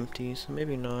little empty, so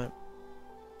maybe not.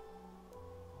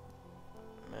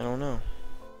 I don't know.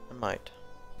 I might.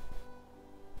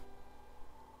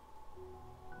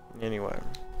 Anyway,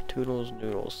 toodles,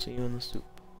 doodles. See you in the soup.